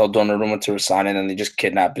it to tell Donnarumma to resign it, and they just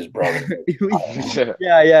kidnapped his brother.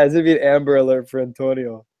 Yeah. It's gonna be an Amber Alert for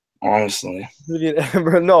Antonio. Honestly, It's gonna be an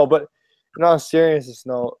Amber. No, but no, seriousness.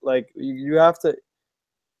 No, like you have to.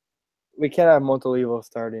 We can't have Montolivo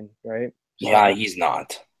starting, right? Yeah, he's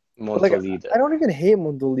not. Like, I don't even hate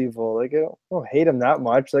Montolivo. Like I don't hate him that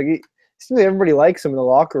much. Like it seems like everybody likes him in the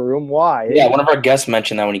locker room. Why? Yeah, one of our guests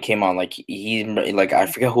mentioned that when he came on. Like he like I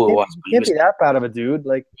forget who it was. He can't be that bad of a dude.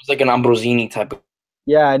 Like it was like an Ambrosini type of.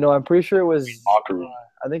 Yeah, I know. I'm pretty sure it was. Locker room.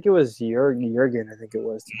 I think it was Jurgen. I think it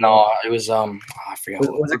was. No, it was I forget.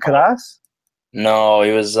 Was it Caras? No,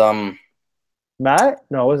 it was Matt?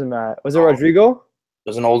 No, it wasn't Matt. Was it Rodrigo? It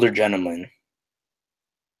was an older gentleman.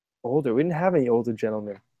 Older? We didn't have any older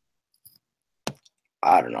gentlemen.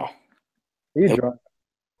 I don't know. Are you drunk?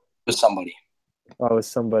 It was somebody. Oh, it was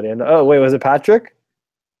somebody. Oh, wait, was it Patrick?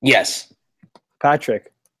 Yes.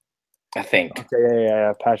 Patrick. I think. Okay,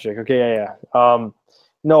 yeah. Patrick. Okay, yeah.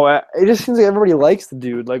 No, it just seems like everybody likes the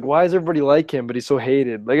dude. Like, why does everybody like him, but he's so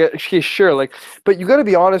hated? Like, okay, sure. Like, but you got to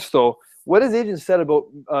be honest though. What his agent said about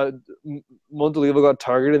Montolivo got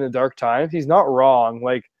targeted in the dark times, he's not wrong.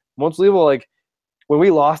 Like, Montolivo, like when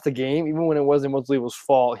we lost the game, even when it wasn't Montolivo's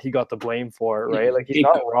fault, he got the blame for it, right? Like he's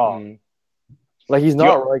not wrong. Like he's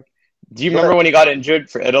not like. Do you remember when he got injured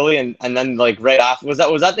for Italy and then like right after was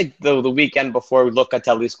that the weekend before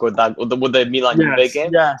Locatelli scored that with the Milan Juve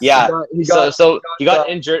game? Yes. Yeah. He got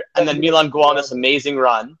injured and then Milan go on this amazing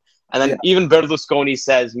run. And then even Berlusconi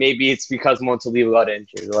says maybe it's because Montolivo got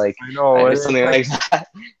injured. Like I know something like that.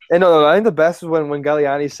 And no, I think the best was when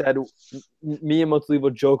Galliani said, "Me and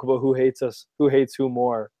Montolivo joke about who hates us, who hates who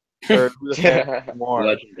more, or who more."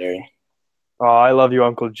 Legendary. Oh, I love you,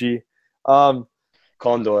 Uncle G.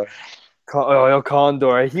 Condor.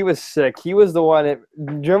 Condor. He was sick. He was the one. Do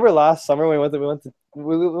you remember last summer when we went to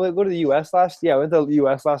go to the U.S. last? Yeah, we went to the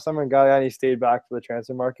U.S. last summer, and Galliani stayed back for the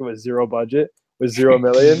transfer market with zero budget. With 0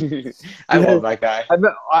 million. I love that guy.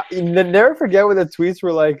 I never forget when the tweets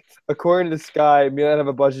were like, according to Sky, Milan have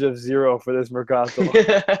a budget of 0 for this Mercato.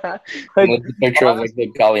 Like the picture of like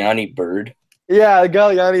the Galliani bird. Yeah, the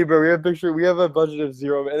Galliani bird. We have a picture. We have a budget of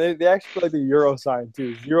 0. And they actually put like the euro sign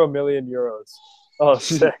too. 0 million euros. Oh,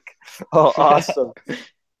 sick. Oh, awesome.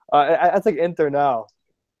 That's like Inter now.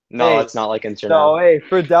 No, it's not like Inter now. No, hey,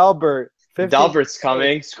 for Dalbert. Dalbert's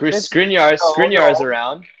coming. Skriniar's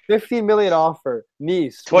around. 15 million offer.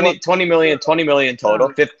 Nice. 20 million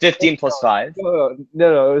total. 15 plus 5.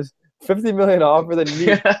 No, it was 50 million offer. Then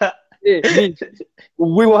Nice.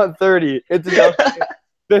 We want 30. It's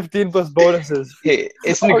 15 plus bonuses.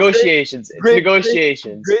 It's negotiations.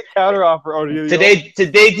 Negotiations. Great counter offer. Today,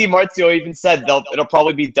 Di Marzio even said it'll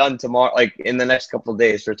probably be done tomorrow, like in the next couple of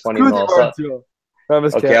days for 20 mil.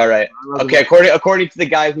 Okay, all right. Okay, according to the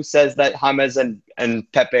guy who says that James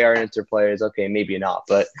and Pepe are Inter players, okay, maybe not,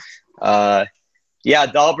 but yeah,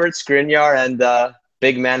 Dalbert, Skriniar, and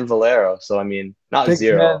big man Valero. So I mean, not big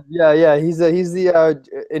 0. Man, yeah. He's the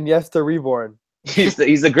Iniesta reborn. He's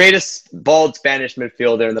the greatest bald Spanish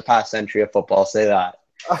midfielder in the past century of football. I'll say that.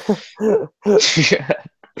 Okay,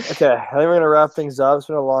 I think we're gonna wrap things up. It's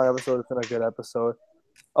been a long episode. It's been a good episode.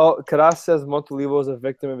 Oh, Karas says Montolivo is a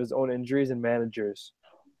victim of his own injuries and managers.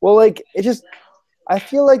 Well, like I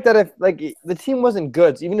feel like that if like the team wasn't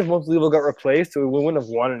good, so even if Montolivo got replaced, we wouldn't have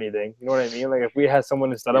won anything. You know what I mean? Like if we had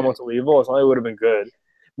someone instead of Montolivo, it probably would have been good.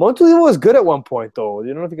 Montolivo was good at one point, though.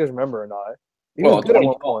 You don't know if you guys remember or not. He was good at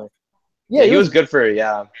one point. Yeah, he was good for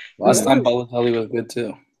Last time Balotelli was good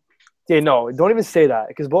too. Okay, no, don't even say that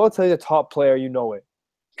because Balotelli's a top player. You know it.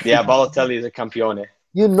 Yeah, Balotelli is a campione.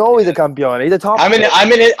 You know he's a campione. He's a top. I'm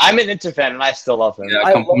an Inter fan, and I still love him. Yeah,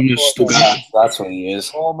 campione Stuttgart. That's what he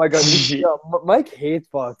is. Oh my god, Mike hates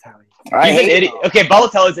Balotelli. He's an idiot. Okay,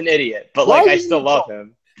 Balotelli's an idiot, but like I still love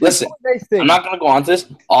him. Listen, I'm not going to go on to this.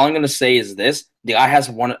 All I'm going to say is this. The guy has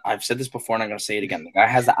one – I've said this before, and I'm going to say it again. The guy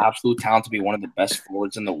has the absolute talent to be one of the best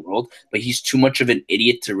forwards in the world, but he's too much of an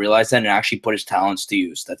idiot to realize that and actually put his talents to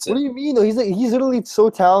use. That's it. What do you mean, though? He's literally so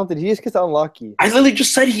talented. He just gets unlucky. I literally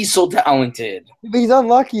just said he's so talented. But he's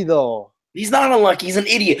unlucky, though. He's not unlucky. He's an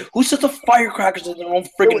idiot. Who sets the firecrackers in their own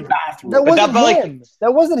freaking bathroom? That wasn't him.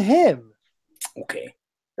 That wasn't him. Okay.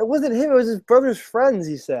 That wasn't him. It was his brother's friends,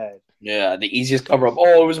 he said. Yeah, the easiest cover up.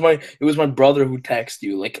 Oh, it was my brother who texted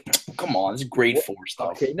you. Like, come on, it's grade 4 stuff.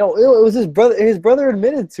 Okay, no, it was his brother. His brother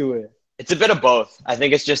admitted to it. It's a bit of both. I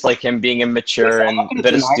think it's just like him being immature and a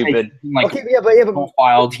bit of stupid. But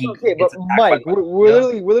profiled. But Mike, we're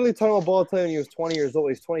literally talking about Balotelli when he was 20 years old.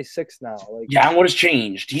 He's 26 now. Like, yeah, and what has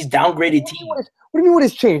changed? He's downgraded team. What do you mean what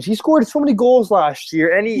has changed? He scored so many goals last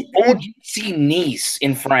year, and he see Nice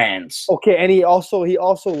in France. Okay, and he also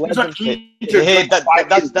led them. Hey,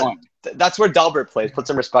 that's where Dalbert plays. Put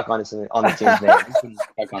some respect on the team's name.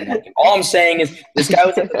 All I'm saying is this guy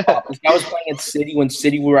was at the top. This guy was playing at City when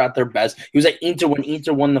City were at their best. He was at Inter when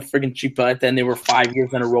Inter won the friggin' Triplete, and they were 5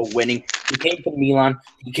 years in a row winning. He came to Milan.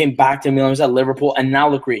 He came back to Milan. He was at Liverpool, and now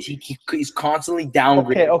look, he's constantly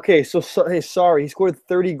downgraded. Okay. So sorry. He scored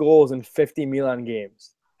 30 goals in 50 Milan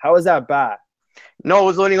games. How is that bad? No, it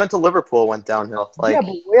was when he went to Liverpool, went downhill. Like,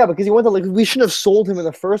 because he went to we shouldn't have sold him in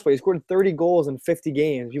the first place. He scored 30 goals in 50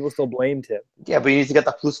 games. People still blamed him. Yeah, but you need to get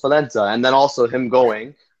the plusvalenza, and then also him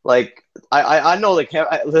going. Like I know, like him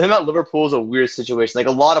at Liverpool is a weird situation. Like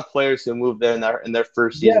a lot of players who moved there in their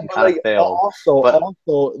first season kind of failed.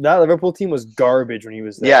 Also, that Liverpool team was garbage when he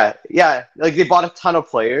was there. Yeah. Like they bought a ton of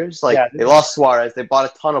players. Like they lost Suarez. They bought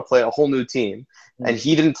a ton of players, a whole new team. And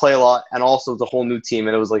he didn't play a lot, and also the whole new team,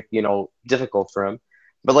 and it was like difficult for him.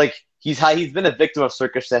 But like he's been a victim of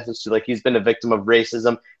circumstances too. Like he's been a victim of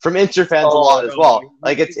racism from Inter fans a lot as well.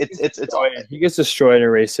 Like it's he gets destroyed in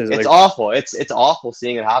racism. It's awful. It's awful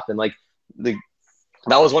seeing it happen. Like that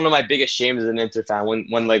was one of my biggest shames as an Inter fan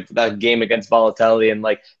when like that game against Balotelli and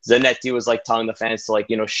like Zanetti was like telling the fans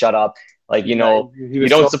to shut up. Like, you Yeah, know, he was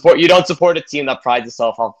so- you don't support a team that prides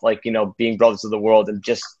itself off, like, you know, being brothers of the world and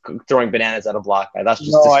just throwing bananas at a black guy. That's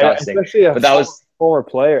just No, disgusting. especially a But that was former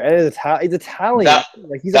player, and he's Italian. that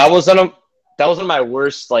Like he's that was one of my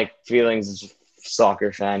worst like feelings as a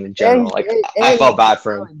soccer fan in general. Like, I felt bad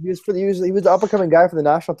for him. He was the up and coming guy for the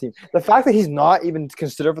national team. The fact that he's not even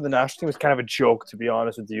considered for the national team is kind of a joke, to be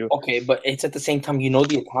honest with you. Okay, but it's at the same time, you know,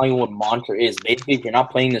 the Italian mantra is basically if you're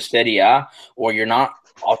not playing the Serie A or you're not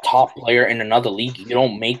a top player in another league, you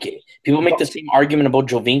don't make it. People make the same argument about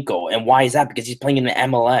Jovinko, and why is that? Because he's playing in the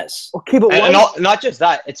MLS. Okay, but Not just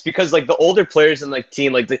that. It's because like the older players in like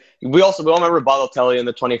team, like we all remember Balotelli in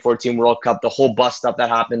the 2014 World Cup, the whole bust up that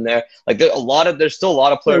happened there. Like there's still a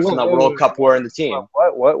lot of players from that World Cup who are in the team.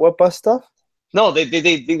 What bust stuff? No, they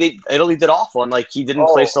Italy did awful, and like he didn't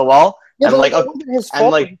play so well. Yeah, and but like it wasn't his fault.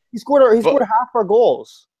 and like he scored half our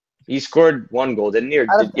goals. he scored one goal, didn't he?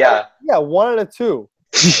 Yeah, 1 out of 2.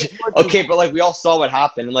 Okay, but like we all saw what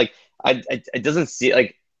happened, and like it doesn't seem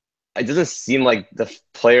like the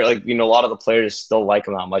player, like, you know, a lot of the players still like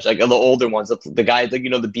him that much. Like the older ones, the guys, like, you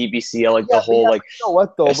know, the BBC, like the whole like you know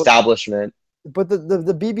what, though, establishment. But the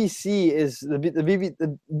BBC is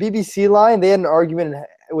the BBC line. They had an argument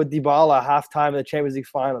with Dybala at halftime of the Champions League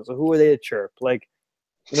final. So who are they to chirp? Like,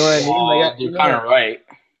 you know what I mean? Like, you're kind of right.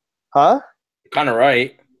 Huh? You're kind of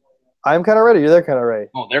right. I'm kind of right. Or you're kind of right.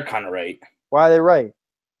 Oh, they're kind of right. Why are they right?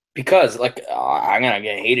 Because, like, I'm going to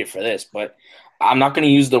get hated for this, but I'm not going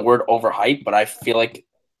to use the word overhyped, but I feel like,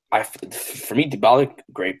 for me, Dybala,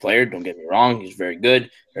 great player, don't get me wrong. He's very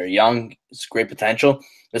good, very young. It's great potential.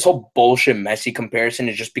 This whole bullshit Messi comparison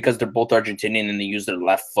is just because they're both Argentinian and they use their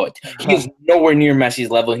left foot. He's nowhere near Messi's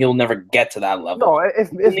level. He'll never get to that level. No,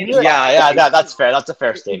 That's fair. That's a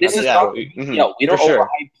fair statement. This is we don't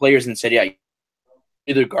overhype players and say, yeah,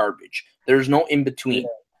 either garbage. There's no in between.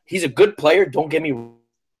 He's a good player. Don't get me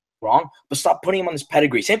wrong, but stop putting him on this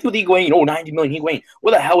pedigree. Same thing with Higuain. 90 million Higuain.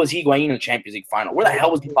 Where the hell was Higuain in the Champions League final? Where the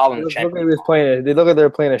hell was Dybala in the Champions League? They look like they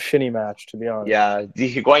were playing a shitty match, to be honest. Yeah,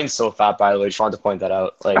 Higuain's so fat, by the way. Just wanted to point that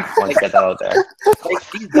out. Like, want to get that out there.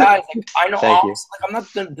 Like, these guys, like, I know, I'm not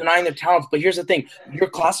denying their talents, but here's the thing: you're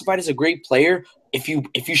classified as a great player if you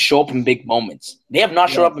show up in big moments. They have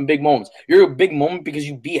not showed up in big moments. You're a big moment because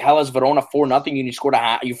you beat Hellas Verona 4-0 and you scored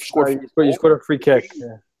you scored a free kick.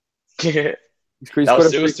 Yeah. It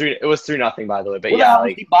was 3-0, by the way.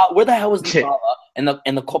 But where the hell was Dybala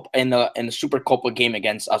in the Super Copa game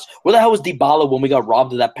against us? Where the hell was Dybala when we got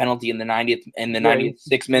robbed of that penalty in the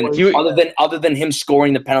 96th minute? Other than him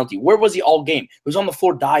scoring the penalty, where was he all game? He was on the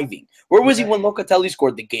floor diving. Where was he when Locatelli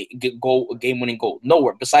scored the game-winning goal?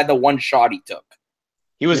 Nowhere. Beside the one shot he took.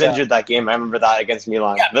 He was injured that game. I remember that against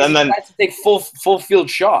Milan. Yeah, but then to take full field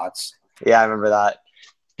shots. Yeah, I remember that.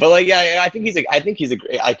 But like, I think he's a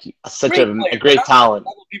great talent.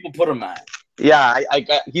 People put him at. Yeah,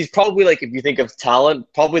 he's probably, like, if you think of talent,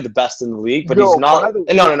 probably the best in the league. But he's not.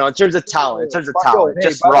 No. In terms of talent,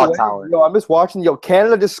 just raw talent. I'm just watching.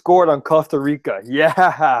 Canada just scored on Costa Rica.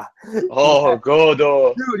 Yeah. Oh, go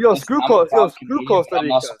though. Dude, screw Costa Rica. I'm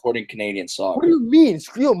not supporting Canadian soccer. What do you mean?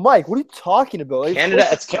 Mike, what are you talking about? Like, Canada.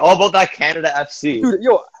 It's all about that Canada FC. Dude,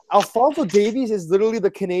 Alphonso Davies is literally the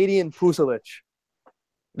Canadian Pusalic.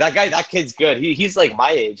 That kid's good. He's like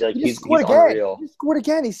my age. Like he's unreal. He scored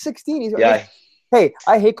again. He's 16. Hey,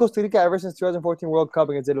 I hate Costa Rica ever since 2014 World Cup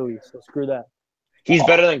against Italy. So screw that. He's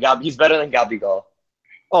better than Gabigol.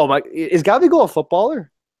 Oh my! Is Gabigol a footballer?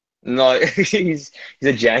 No, he's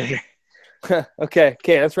a janitor. Okay.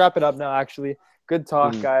 Let's wrap it up now. Actually, good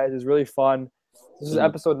talk, guys. It's really fun. This is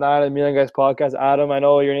episode 9 of the Milan Guys podcast. Adam, I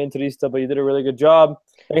know you're an Interista, but you did a really good job.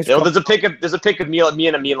 There's a pic of me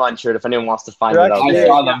in a Milan shirt if anyone wants to find it out. I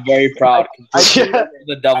saw them. Very proud.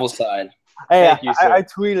 The double side. Hey, I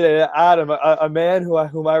tweeted it. Adam, a man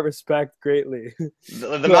whom I respect greatly.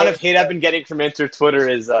 The amount of hate I've been getting from Inter Twitter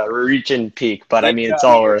is reaching peak, but I mean, it's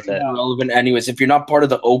all worth it. Relevant anyways. If you're not part of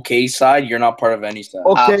the OK side, you're not part of any side.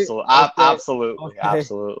 Okay.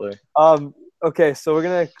 Absolutely. Okay, so we're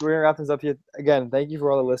gonna wrap this up here. Again, thank you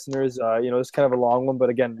for all the listeners. It's kind of a long one, but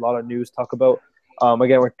again, a lot of news to talk about.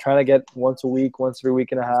 Again, we're trying to get once every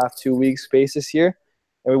week and a half, 2 weeks space this year.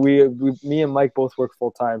 And me and Mike both work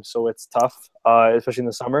full time, so it's tough, especially in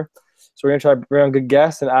the summer. So we're gonna try to bring on good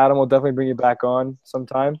guests, and Adam will definitely bring you back on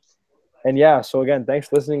sometime. And yeah, so again, thanks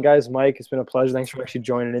for listening, guys. Mike, it's been a pleasure. Thanks for actually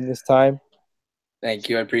joining in this time. Thank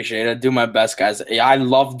you. I appreciate it. I do my best, guys. I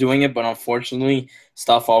love doing it, but unfortunately,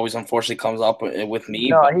 stuff always comes up with me.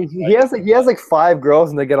 No, he has like 5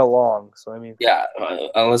 girls and they get along. So I mean, yeah,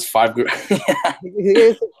 unless 5 girls.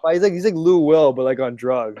 he's like Lou Will, but like on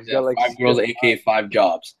drugs. He's got like 5 girls, aka 5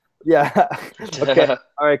 jobs. Yeah. Okay.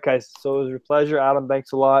 All right, guys. So it was your pleasure. Adam,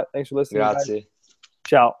 thanks a lot. Thanks for listening, guys. Grazie.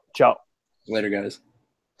 Ciao. Ciao. Later, guys.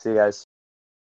 See you guys.